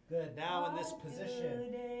 Good. Now in this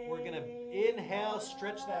position, we're going to inhale,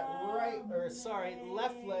 stretch that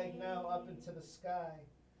left leg now up into the sky.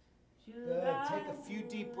 Good. Take a few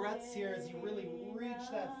deep breaths here as you really reach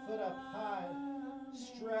that foot up high.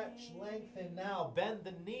 Stretch, lengthen. Now bend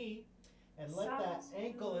the knee and let that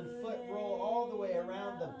ankle and foot roll all the way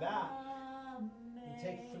around the back. And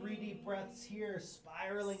take 3 deep breaths here,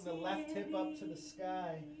 spiraling the left hip up to the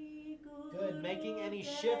sky. Good. Making any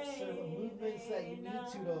shifts or movements that you need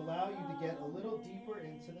to allow you to get a little deeper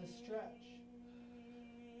into this stretch.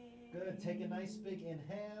 Good. Take a nice big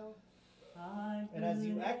inhale. And as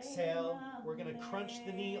you exhale, we're going to crunch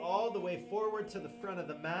the knee all the way forward to the front of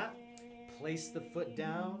the mat. Place the foot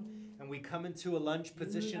down, and we come into a lunge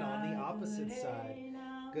position on the opposite side.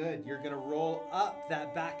 Good. You're going to roll up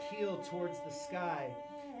that back heel towards the sky.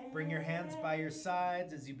 Bring your hands by your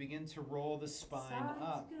sides as you begin to roll the spine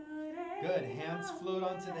up. Good. Hands float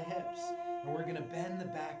onto the hips. And we're going to bend the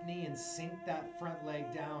back knee and sink that front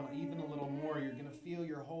leg down even a little more. You're going to feel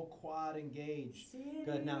your whole quad engage.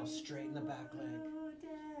 Good. Now straighten the back leg.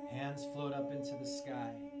 Hands float up into the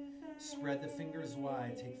sky. Spread the fingers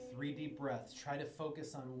wide. Take 3 deep breaths. Try to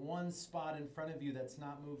focus on one spot in front of you that's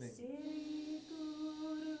not moving.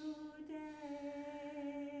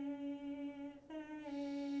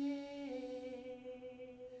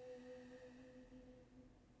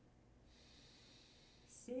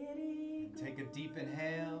 Take a deep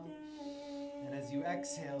inhale, and as you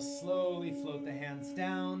exhale, slowly float the hands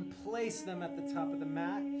down, place them at the top of the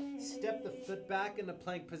mat, step the foot back into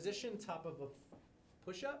plank position, top of a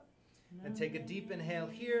push-up, and take a deep inhale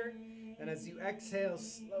here, and as you exhale,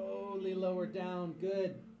 slowly lower down.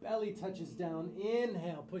 Good. Belly touches down.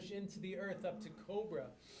 Inhale, push into the earth up to cobra.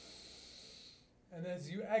 And as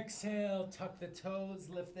you exhale, tuck the toes,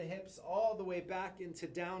 lift the hips all the way back into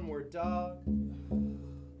downward dog.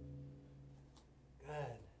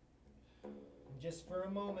 Good. And just for a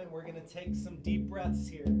moment, we're going to take some deep breaths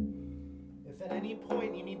here. If at any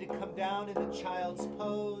point you need to come down in the child's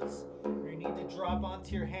pose, or you need to drop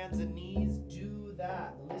onto your hands and knees, do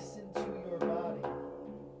that. Listen to your body.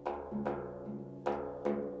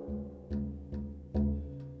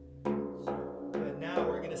 Good. Now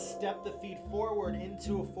we're going to step the feet forward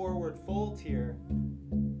into a forward fold here.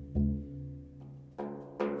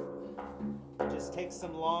 Just take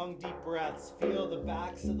some long, deep breaths. Feel the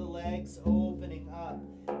backs of the legs opening up.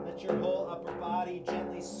 Let your whole upper body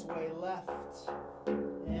gently sway left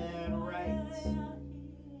and right.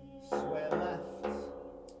 Sway left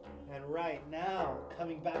and right. Now,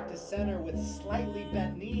 coming back to center with slightly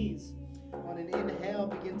bent knees. On an inhale,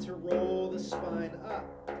 begin to roll the spine up.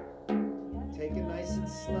 Take it nice and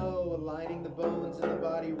slow, aligning the bones in the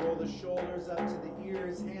body. Roll the shoulders up to the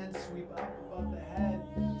ears. Hands sweep up above the head.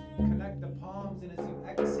 Connect the palms, and as you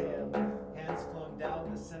exhale, hands flowing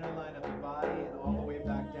down the center line of the body and all the way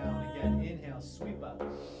back down. Again, inhale, sweep up.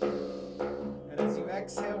 And as you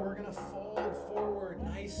exhale, we're going to fold forward.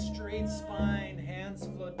 Nice straight spine. Hands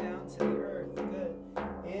float down to the earth. Good.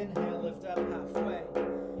 Inhale, lift up halfway.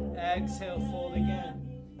 Exhale, fold again.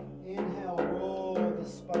 Inhale, roll the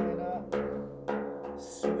spine up.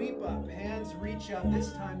 Sweep up. Hands reach fascia.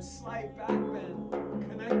 This time, slight back bend.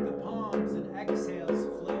 Connect the palms and exhales.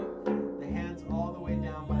 Float the hands all the way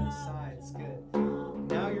down by the sides. Good.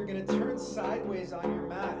 Now you're going to turn sideways on your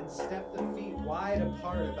mat and step the feet wide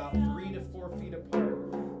apart, about 3 to 4 feet apart.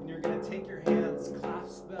 And you're going to take your hands,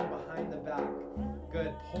 clasp them behind the back.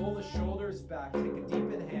 Good. Pull the shoulders back. Take a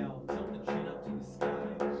deep inhale. Tilt the chin up to the sky.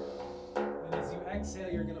 And as you exhale,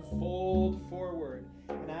 you're going to fold forward.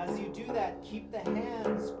 And as you do that, keep the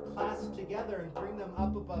hands clasped together and bring them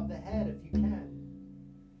up above the head if you can.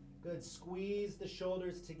 Good. Squeeze the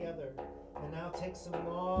shoulders together. And now take some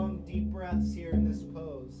long, deep breaths here in this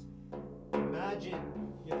pose. Imagine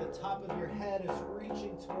the top of your head is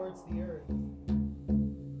reaching towards the earth.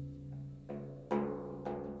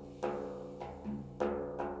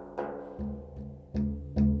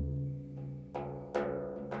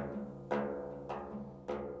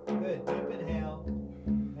 Good. Deep inhale.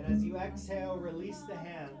 And as you exhale, release the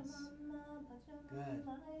hands. Good.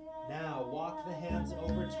 Now walk the hands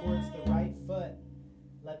over towards the right foot.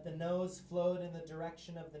 Let the nose float in the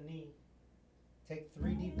direction of the knee. Take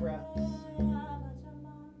 3 deep breaths.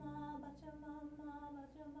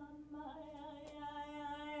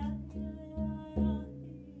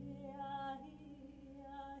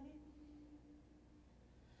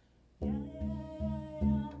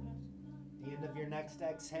 The end of your next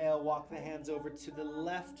exhale, walk the hands over to the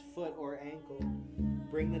left foot or ankle.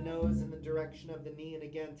 Bring the nose in the direction of the knee, and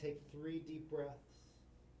again, take 3 deep breaths.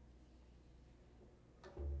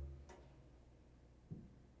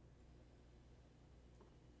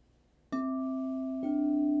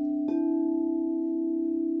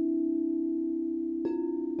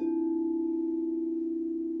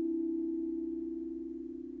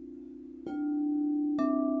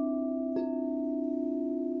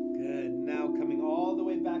 Good. Now coming all the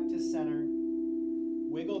way back to center.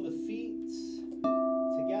 Wiggle the feet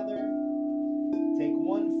together. Take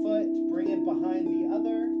one foot, bring it behind the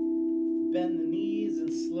other. Bend the knees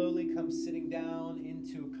and slowly come sitting down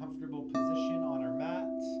into a comfortable position on our mat.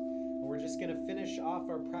 And we're just going to finish off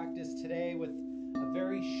our practice today with a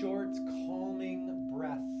very short, calming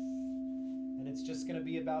breath. And it's just going to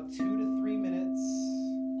be about 2 to 3 minutes.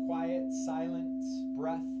 Quiet, silent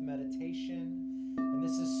breath meditation. And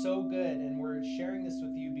this is so good, and we're sharing this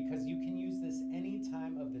with you because you can use this any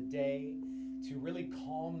time of the day to really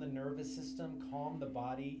calm the nervous system, calm the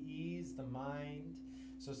body, ease the mind.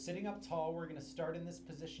 So sitting up tall, we're going to start in this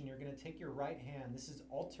position. You're going to take your right hand. This is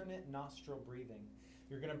alternate nostril breathing.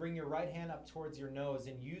 You're going to bring your right hand up towards your nose,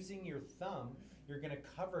 and using your thumb, you're going to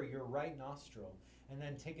cover your right nostril. And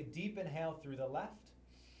then take a deep inhale through the left.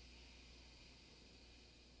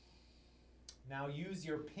 Now use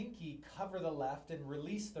your pinky, cover the left, and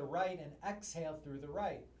release the right, and exhale through the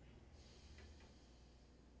right.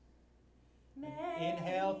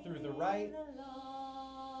 Inhale through the right.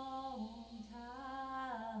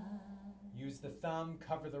 Use the thumb,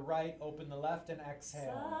 cover the right, open the left, and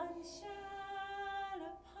exhale.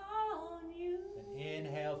 And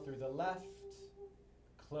inhale through the left.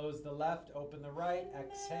 Close the left, open the right,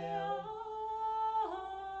 exhale.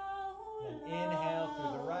 Then inhale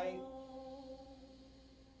through the right.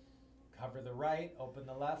 Cover the right, open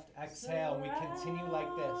the left, exhale. We continue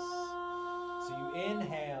like this. So you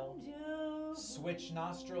inhale, switch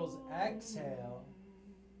nostrils, exhale.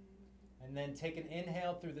 And then take an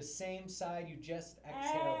inhale through the same side you just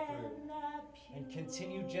exhaled through. And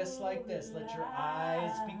continue just like this. Let your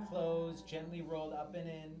eyes be closed, gently rolled up and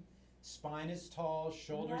in. Spine is tall,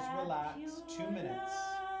 shoulders relaxed. 2 minutes.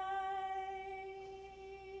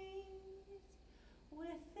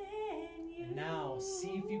 And now,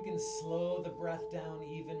 see if you can slow the breath down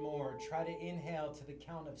even more. Try to inhale to the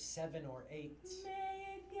count of 7 or 8.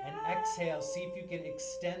 And exhale, see if you can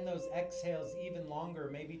extend those exhales even longer,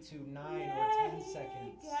 maybe to 9 or 10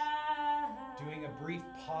 seconds. Doing a brief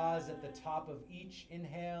pause at the top of each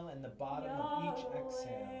inhale and the bottom of each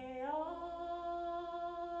exhale.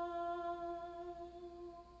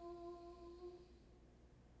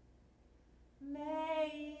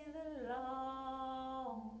 May the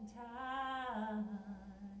long time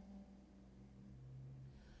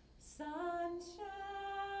sunshine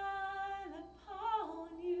upon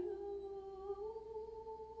you,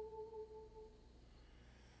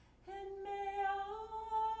 and may all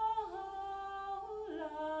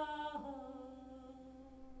love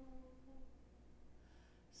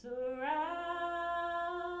surround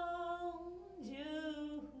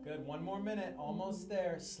you. Good, 1 more minute, almost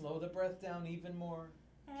there. Slow the breath down even more.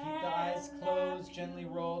 Keep the eyes closed, gently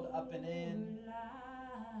rolled up and in.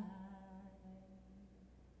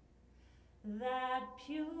 That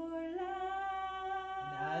pure light.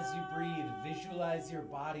 And as you breathe, visualize Visualize your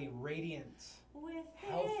body radiant, within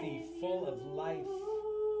healthy, full of life.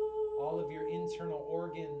 you. All of your internal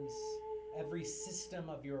organs, every system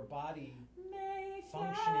of your body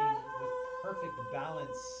functioning with perfect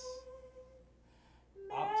balance,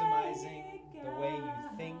 optimizing the way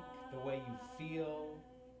you think, the way you feel.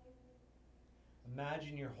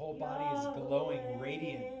 Imagine your whole body is glowing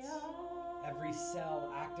radiant, every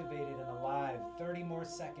cell activated and alive. 30 more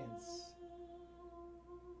seconds.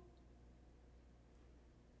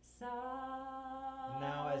 And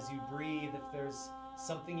now as you breathe, if there's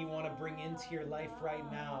something you want to bring into your life right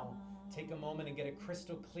now, take a moment and get a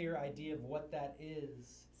crystal clear idea of what that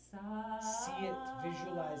is. See it,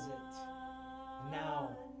 visualize it. And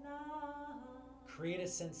now, create a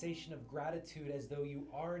sensation of gratitude as though you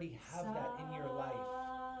already have that in your life.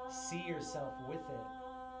 See yourself with it.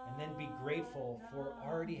 And then be grateful for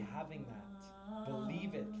already having that.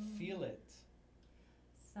 Believe it, feel it.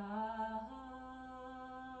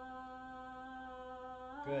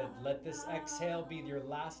 Good. Let this exhale be your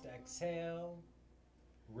last exhale.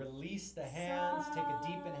 Release the hands. Take a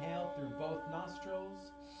deep inhale through both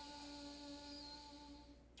nostrils.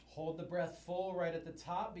 Hold the breath full right at the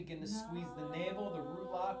top. Begin to squeeze the navel, the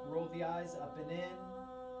root lock. Roll the eyes up and in.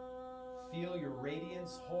 Feel your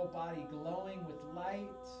radiance, whole body glowing with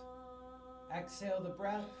light. Exhale the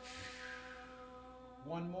breath.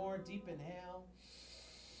 One more deep inhale.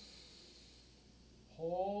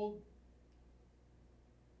 Hold.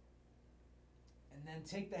 And then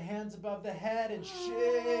take the hands above the head and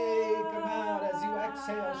shake them out. As you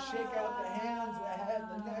exhale, shake out the hands, the head,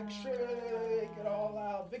 the neck. Shake it all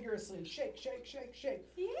out vigorously. Shake, shake, shake, shake.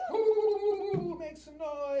 Ooh, make some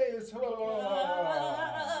noise.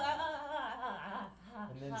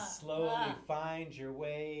 And then slowly find your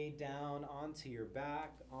way down onto your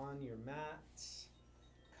back, on your mat.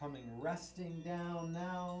 Coming resting down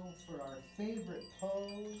now for our favorite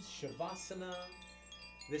pose, Shavasana.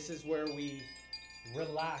 This is where we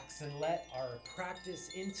relax and let our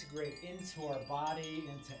practice integrate into our body,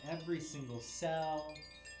 into every single cell.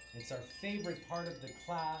 It's our favorite part of the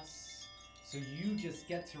class. So you just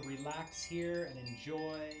get to relax here and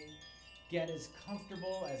enjoy. Get as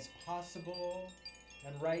comfortable as possible.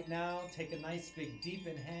 And right now, take a nice big deep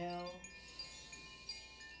inhale.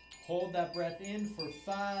 Hold that breath in for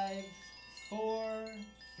 5, 4,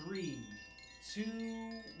 3, 2,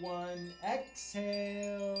 1.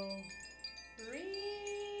 Exhale. Relax.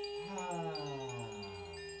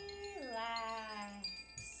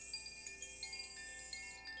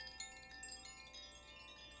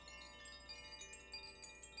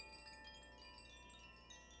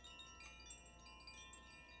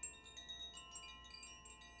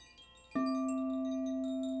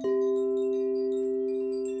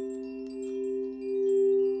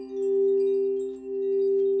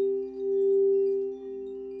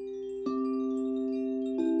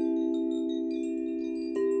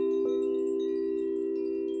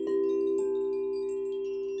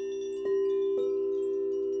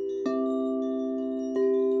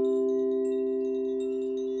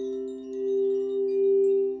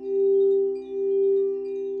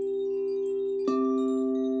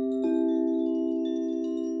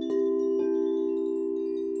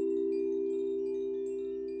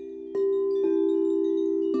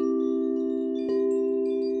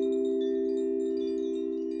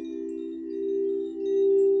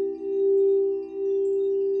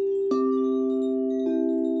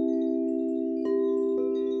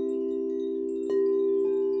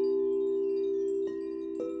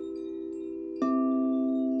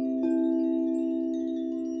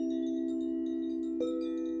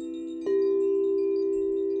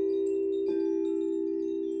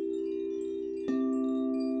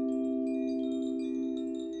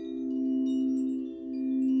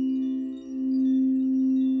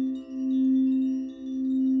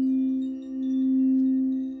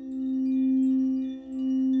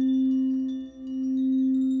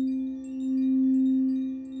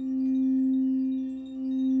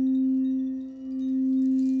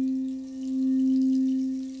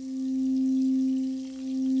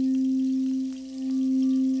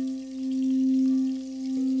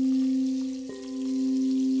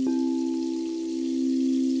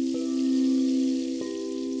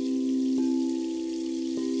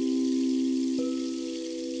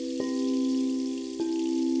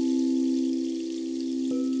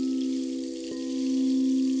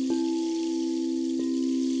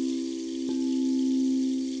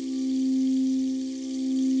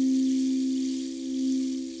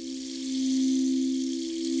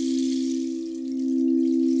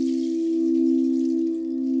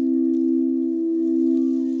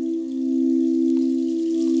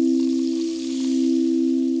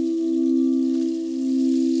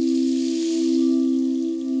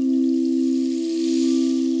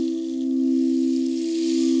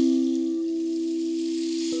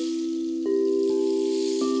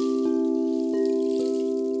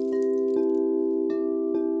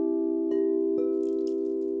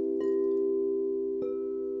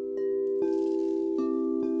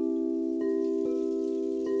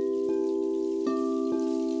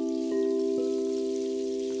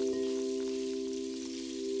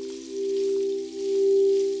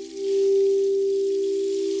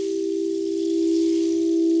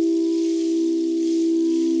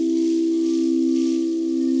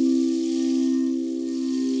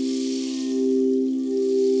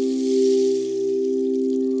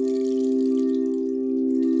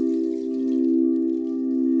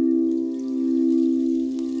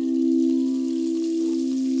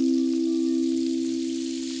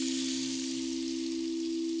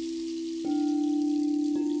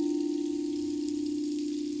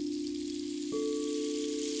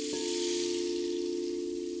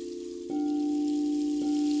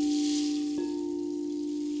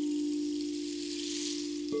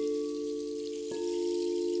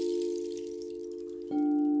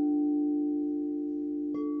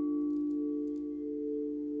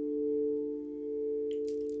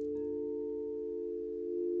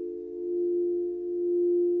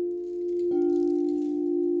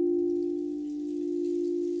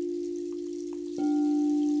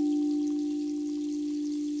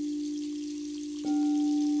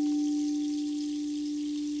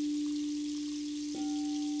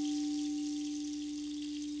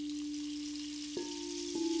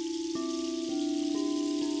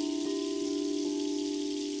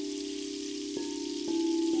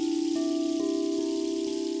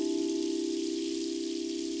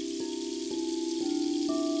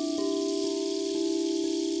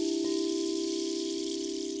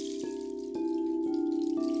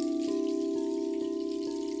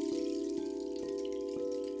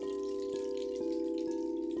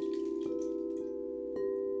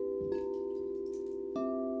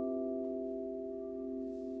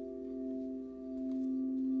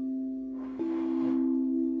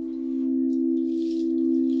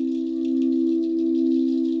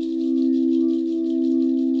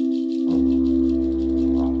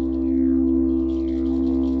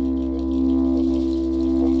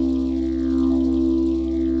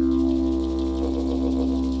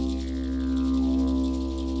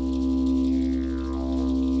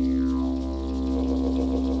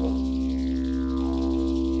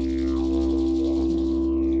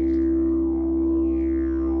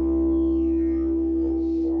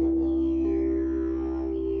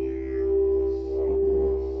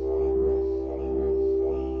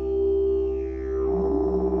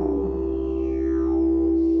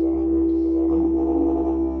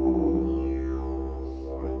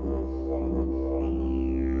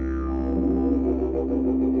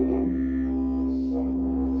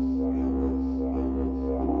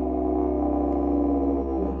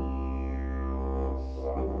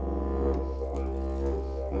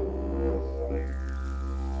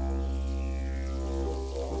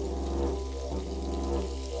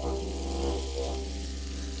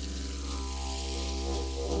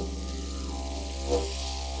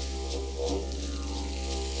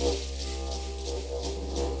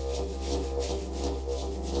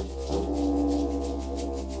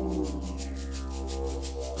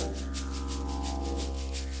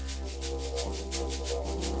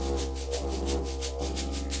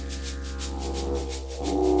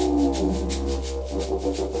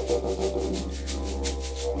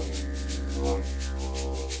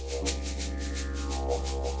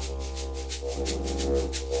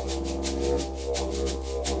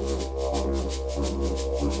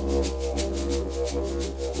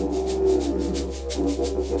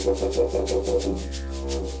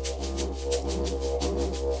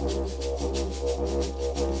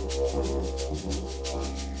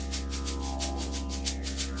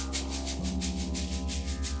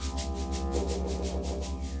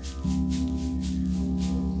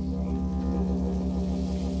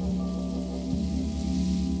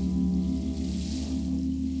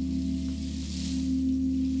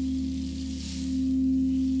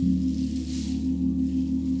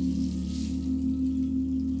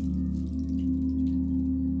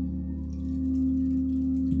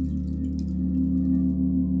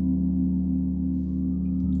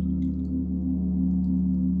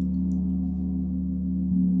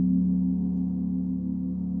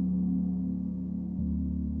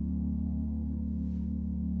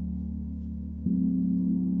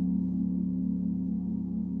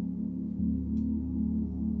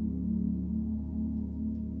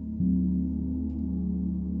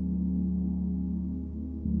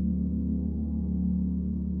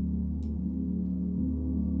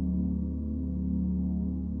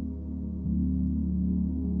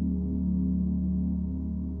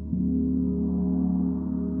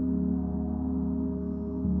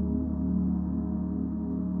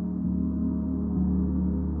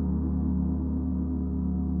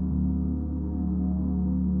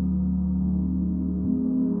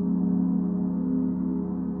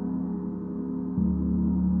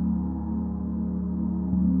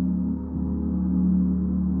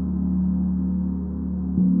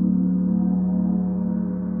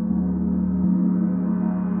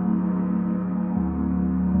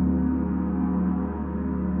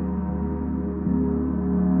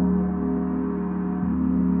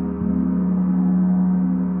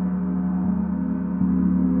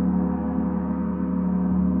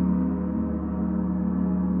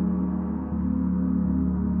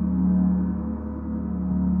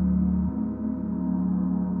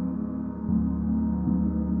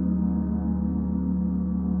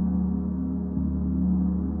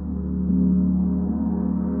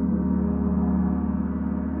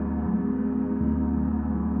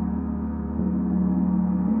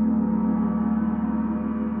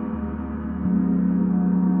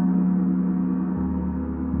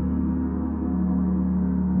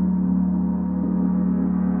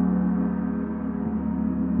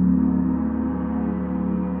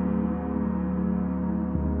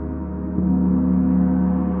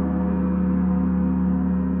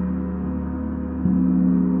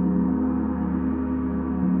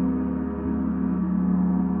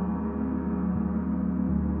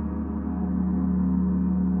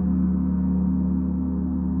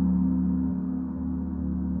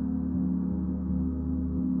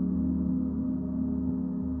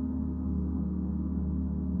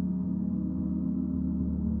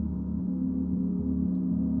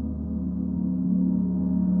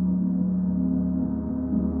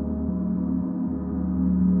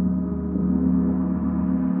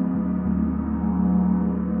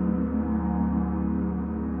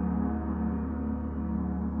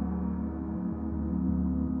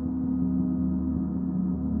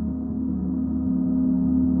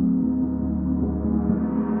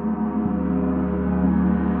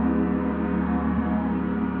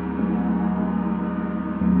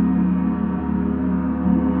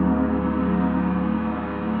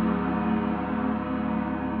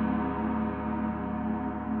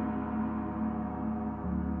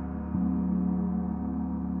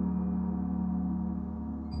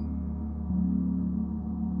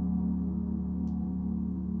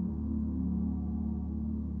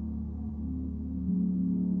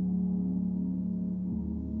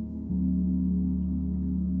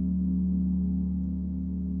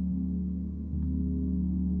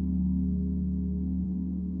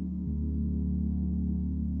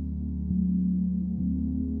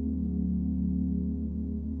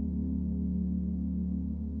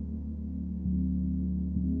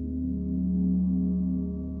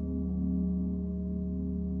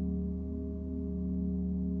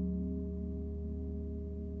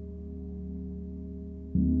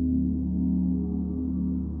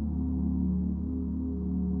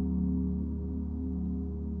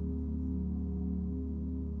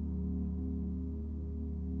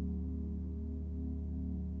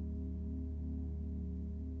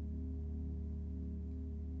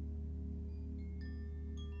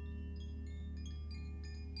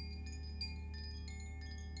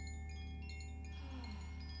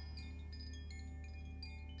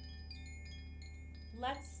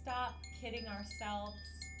 Let's stop kidding ourselves.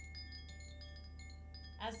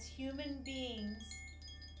 As human beings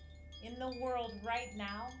in the world right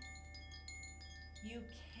now, you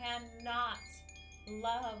cannot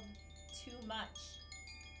love too much.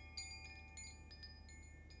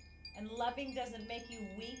 And loving doesn't make you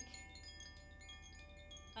weak,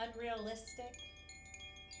 unrealistic,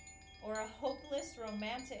 or a hopeless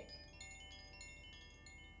romantic.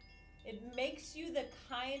 It makes you the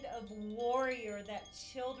kind of warrior that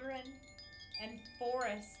children and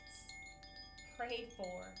forests pray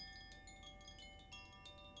for.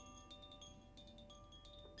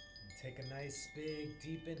 Take a nice big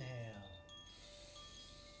deep inhale.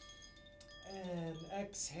 And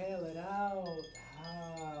exhale it out.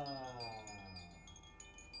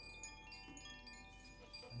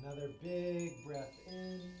 Another big breath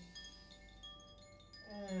in.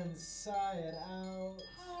 And sigh it out.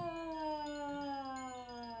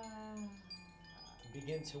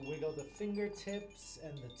 Begin to wiggle the fingertips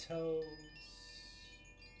and the toes.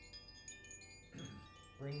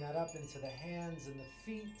 Bring that up into the hands and the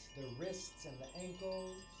feet, the wrists and the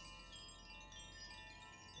ankles.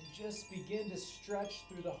 And just begin to stretch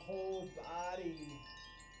through the whole body.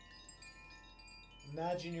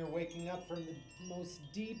 Imagine you're waking up from the most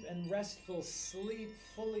deep and restful sleep,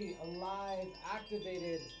 fully alive,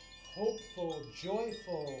 activated, hopeful,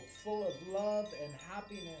 joyful, full of love and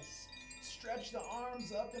happiness. Stretch the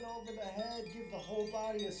arms up and over the head. Give the whole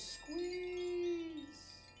body a squeeze.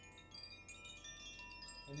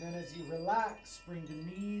 And then as you relax, bring the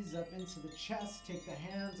knees up into the chest. Take the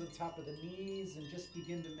hands on top of the knees and just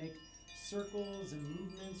begin to make circles and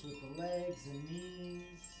movements with the legs and knees.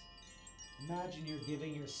 Imagine you're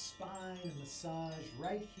giving your spine a massage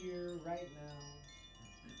right here, right now.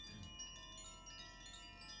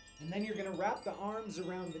 And then you're going to wrap the arms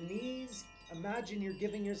around the knees. Imagine you're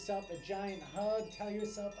giving yourself a giant hug. Tell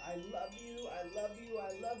yourself, I love you, I love you,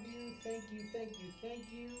 I love you. Thank you, thank you,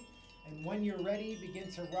 thank you. And when you're ready,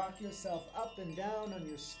 begin to rock yourself up and down on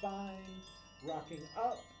your spine. Rocking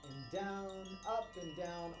up and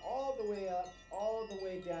down, all the way up, all the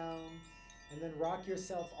way down. And then rock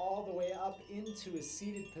yourself all the way up into a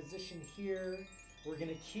seated position here. We're going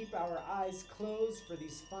to keep our eyes closed for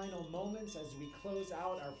these final moments as we close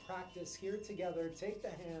out our practice here together. Take the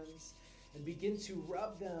hands and begin to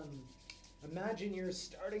rub them. Imagine you're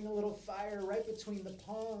starting a little fire right between the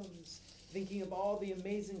palms, thinking of all the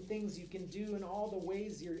amazing things you can do and all the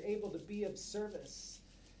ways you're able to be of service.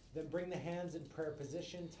 Then bring the hands in prayer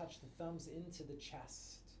position, touch the thumbs into the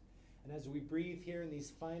chest. And as we breathe here in these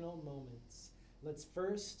final moments, let's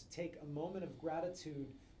first take a moment of gratitude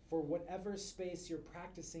for whatever space you're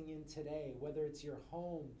practicing in today, whether it's your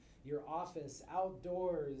home, your office,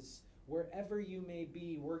 outdoors, wherever you may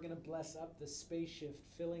be. We're going to bless up the space shift,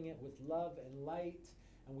 filling it with love and light.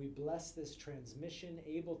 And we bless this transmission,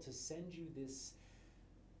 able to send you this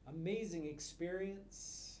amazing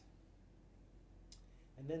experience.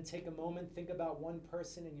 And then take a moment, think about one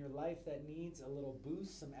person in your life that needs a little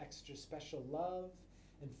boost, some extra special love.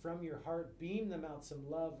 And from your heart, beam them out some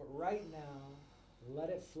love right now. Let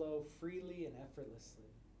it flow freely and effortlessly.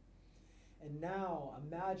 And now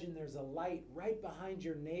imagine there's a light right behind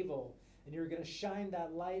your navel, and you're going to shine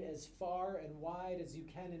that light as far and wide as you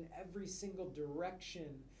can in every single direction.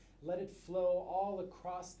 Let it flow all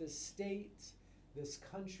across this state, this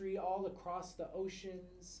country, all across the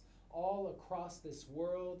oceans, all across this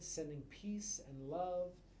world, sending peace and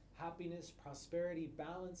love, happiness, prosperity,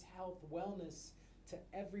 balance, health, wellness to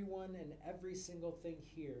everyone and every single thing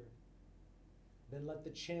here. Then let the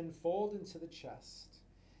chin fold into the chest.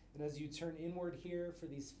 And as you turn inward here for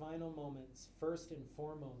these final moments, first and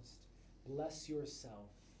foremost, bless yourself.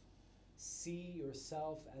 See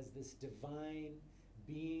yourself as this divine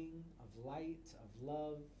being of light, of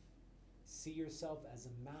love. See yourself as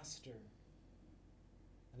a master.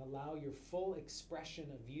 And allow your full expression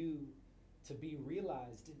of you to be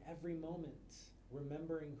realized in every moment,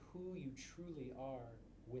 remembering who you truly are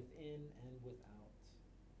within and without.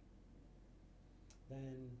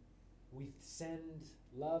 Then we send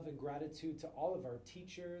love and gratitude to all of our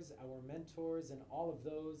teachers, our mentors, and all of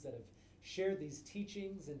those that have shared these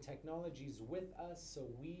teachings and technologies with us so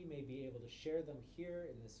we may be able to share them here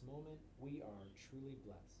in this moment. We are truly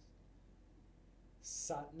blessed.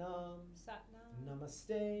 Satnam. Satnam.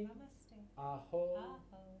 Namaste. Namaste. Aho.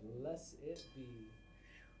 Aho. Bless it be.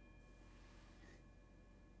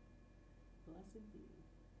 Blessed be.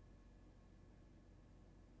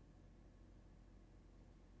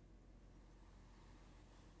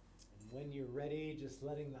 And when you're ready, just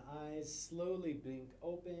letting the eyes slowly blink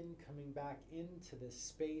open, coming back into this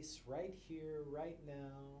space right here, right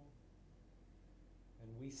now.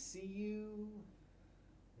 And we see you.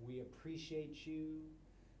 We appreciate you.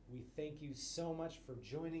 We thank you so much for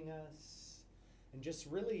joining us. And just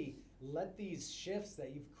really let these shifts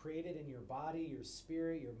that you've created in your body, your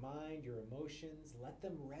spirit, your mind, your emotions, let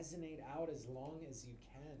them resonate out as long as you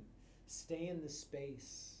can. stay in the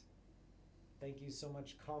space. Thank you so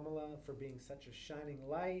much, Kamala, for being such a shining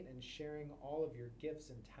light and sharing all of your gifts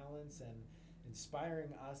and talents and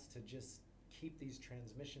inspiring us to just keep these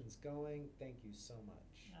transmissions going. Thank you so much.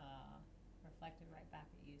 Reflected right back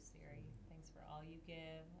at you, Siri. Thanks for all you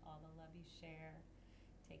give, all the love you share,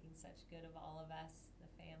 taking such good of all of us, the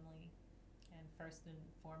family, and first and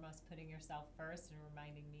foremost, putting yourself first and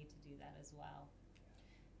reminding me to do that as well.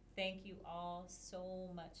 Thank you all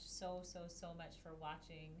so much, so much for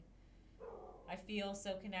watching. I feel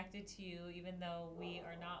so connected to you, even though we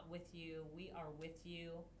are not with you. We are with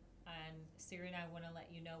you. And Siri and I want to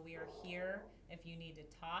let you know we are here if you need to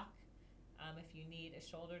talk, if you need a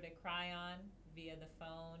shoulder to cry on via the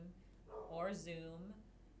phone or Zoom.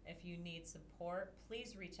 If you need support,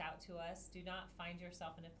 please reach out to us. Do not find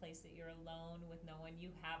yourself in a place that you're alone with no one.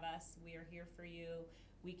 You have us. We are here for you.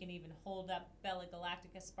 We can even hold up Bella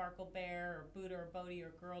Galactica, Sparkle Bear, or Buddha or Bodhi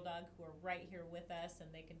or Girl Dog, who are right here with us,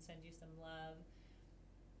 and they can send you some love.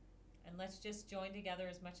 And let's just join together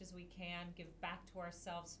as much as we can, give back to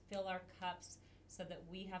ourselves, fill our cups so that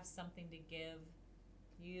we have something to give.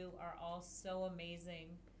 You are all so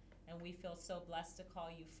amazing, and we feel so blessed to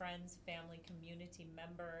call you friends, family, community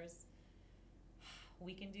members.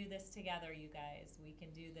 We can do this together, you guys. We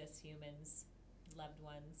can do this, humans, loved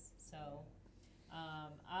ones. So,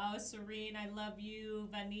 Serene, I love you.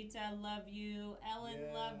 Vanita, love you.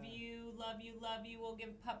 Ellen, love you. Love you, love you. We'll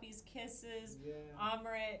give puppies kisses.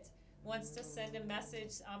 Amrit wants to send a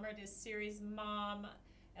message. Amrit is Siri's mom.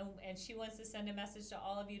 And she wants to send a message to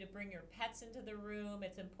all of you to bring your pets into the room.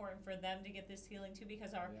 It's important for them to get this healing too,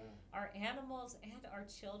 because our animals and our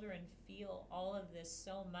children feel all of this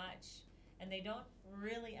so much, and they don't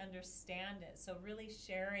really understand it. So really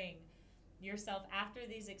sharing yourself after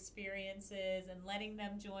these experiences and letting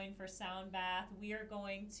them join for Sound Bath. We are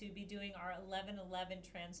going to be doing our 11:11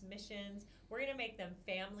 transmissions. We're going to make them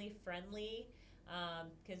family friendly.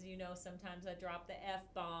 Because sometimes I drop the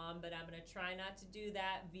F-bomb, but I'm going to try not to do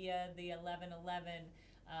that via the 11:11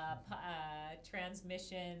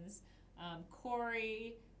 transmissions.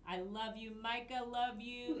 Corey, I love you. Micah, love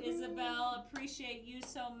you. Isabel, appreciate you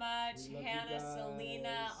so much. Hannah,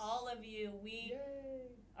 Selena, all of you. We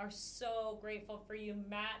are so grateful for you.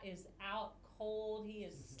 Matt is out cold. He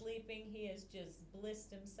is sleeping. He has just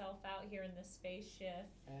blissed himself out here in the spaceship.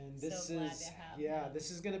 And this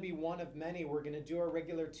this is going to be one of many. We're going to do our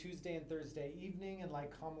regular Tuesday and Thursday evening, and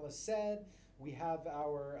like Kamala said, we have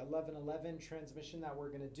our 11:11 transmission that we're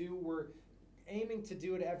going to do. We're aiming to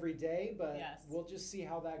do it every day, but we'll just see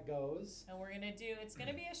how that goes. And it's going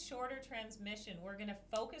to be a shorter transmission. We're going to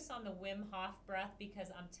focus on the Wim Hof breath,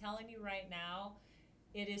 because I'm telling you right now,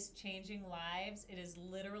 it is changing lives. It is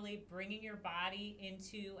literally bringing your body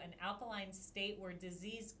into an alkaline state where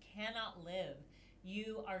disease cannot live.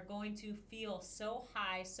 You are going to feel so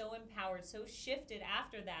high, so empowered, so shifted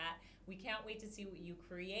after that. We can't wait to see what you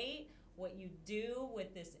create, what you do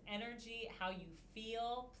with this energy, how you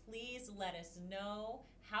feel. Please let us know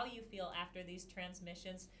how you feel after these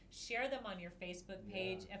transmissions. Share them on your Facebook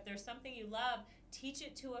page. If there's something you love, teach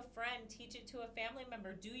it to a friend, teach it to a family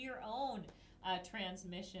member. Do your own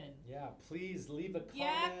transmission. Please leave a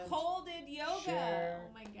comment. Cole did yoga. Share.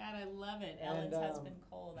 Oh my God, I love it. Ellen's husband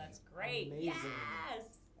Cole, that's great. Amazing.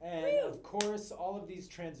 Yes. And of course, all of these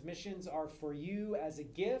transmissions are for you as a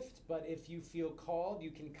gift, but if you feel called,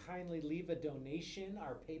 you can kindly leave a donation.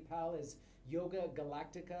 Our PayPal is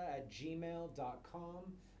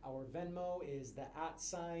yogagalactica@gmail.com. Our Venmo is the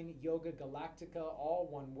 @yogagalactica, all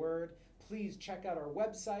one word. Please check out our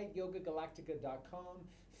website, yogagalactica.com.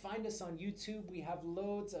 Find us on YouTube. We have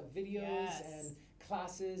loads of videos and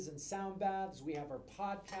classes and sound baths. We have our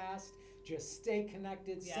podcast. Just stay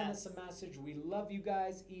connected. Send us a message. We love you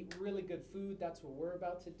guys. Eat really good food. That's what we're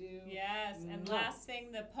about to do. And last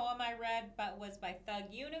thing, the poem I read was by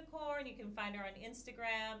Thug Unicorn. You can find her on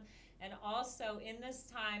Instagram. And also in this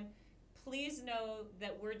time, please know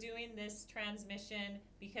that we're doing this transmission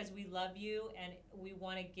because we love you and we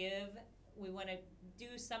want to give. We want to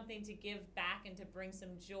do something to give back and to bring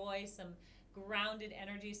some joy, some grounded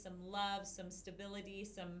energy, some love, some stability,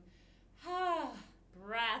 some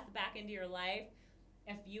breath back into your life.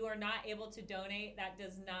 If you are not able to donate, that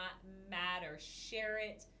does not matter. Share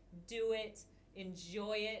it, do it,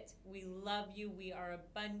 enjoy it. We love you. We are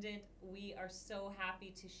abundant. We are so happy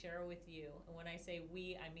to share with you. And when I say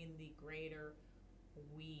we, I mean the greater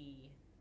we.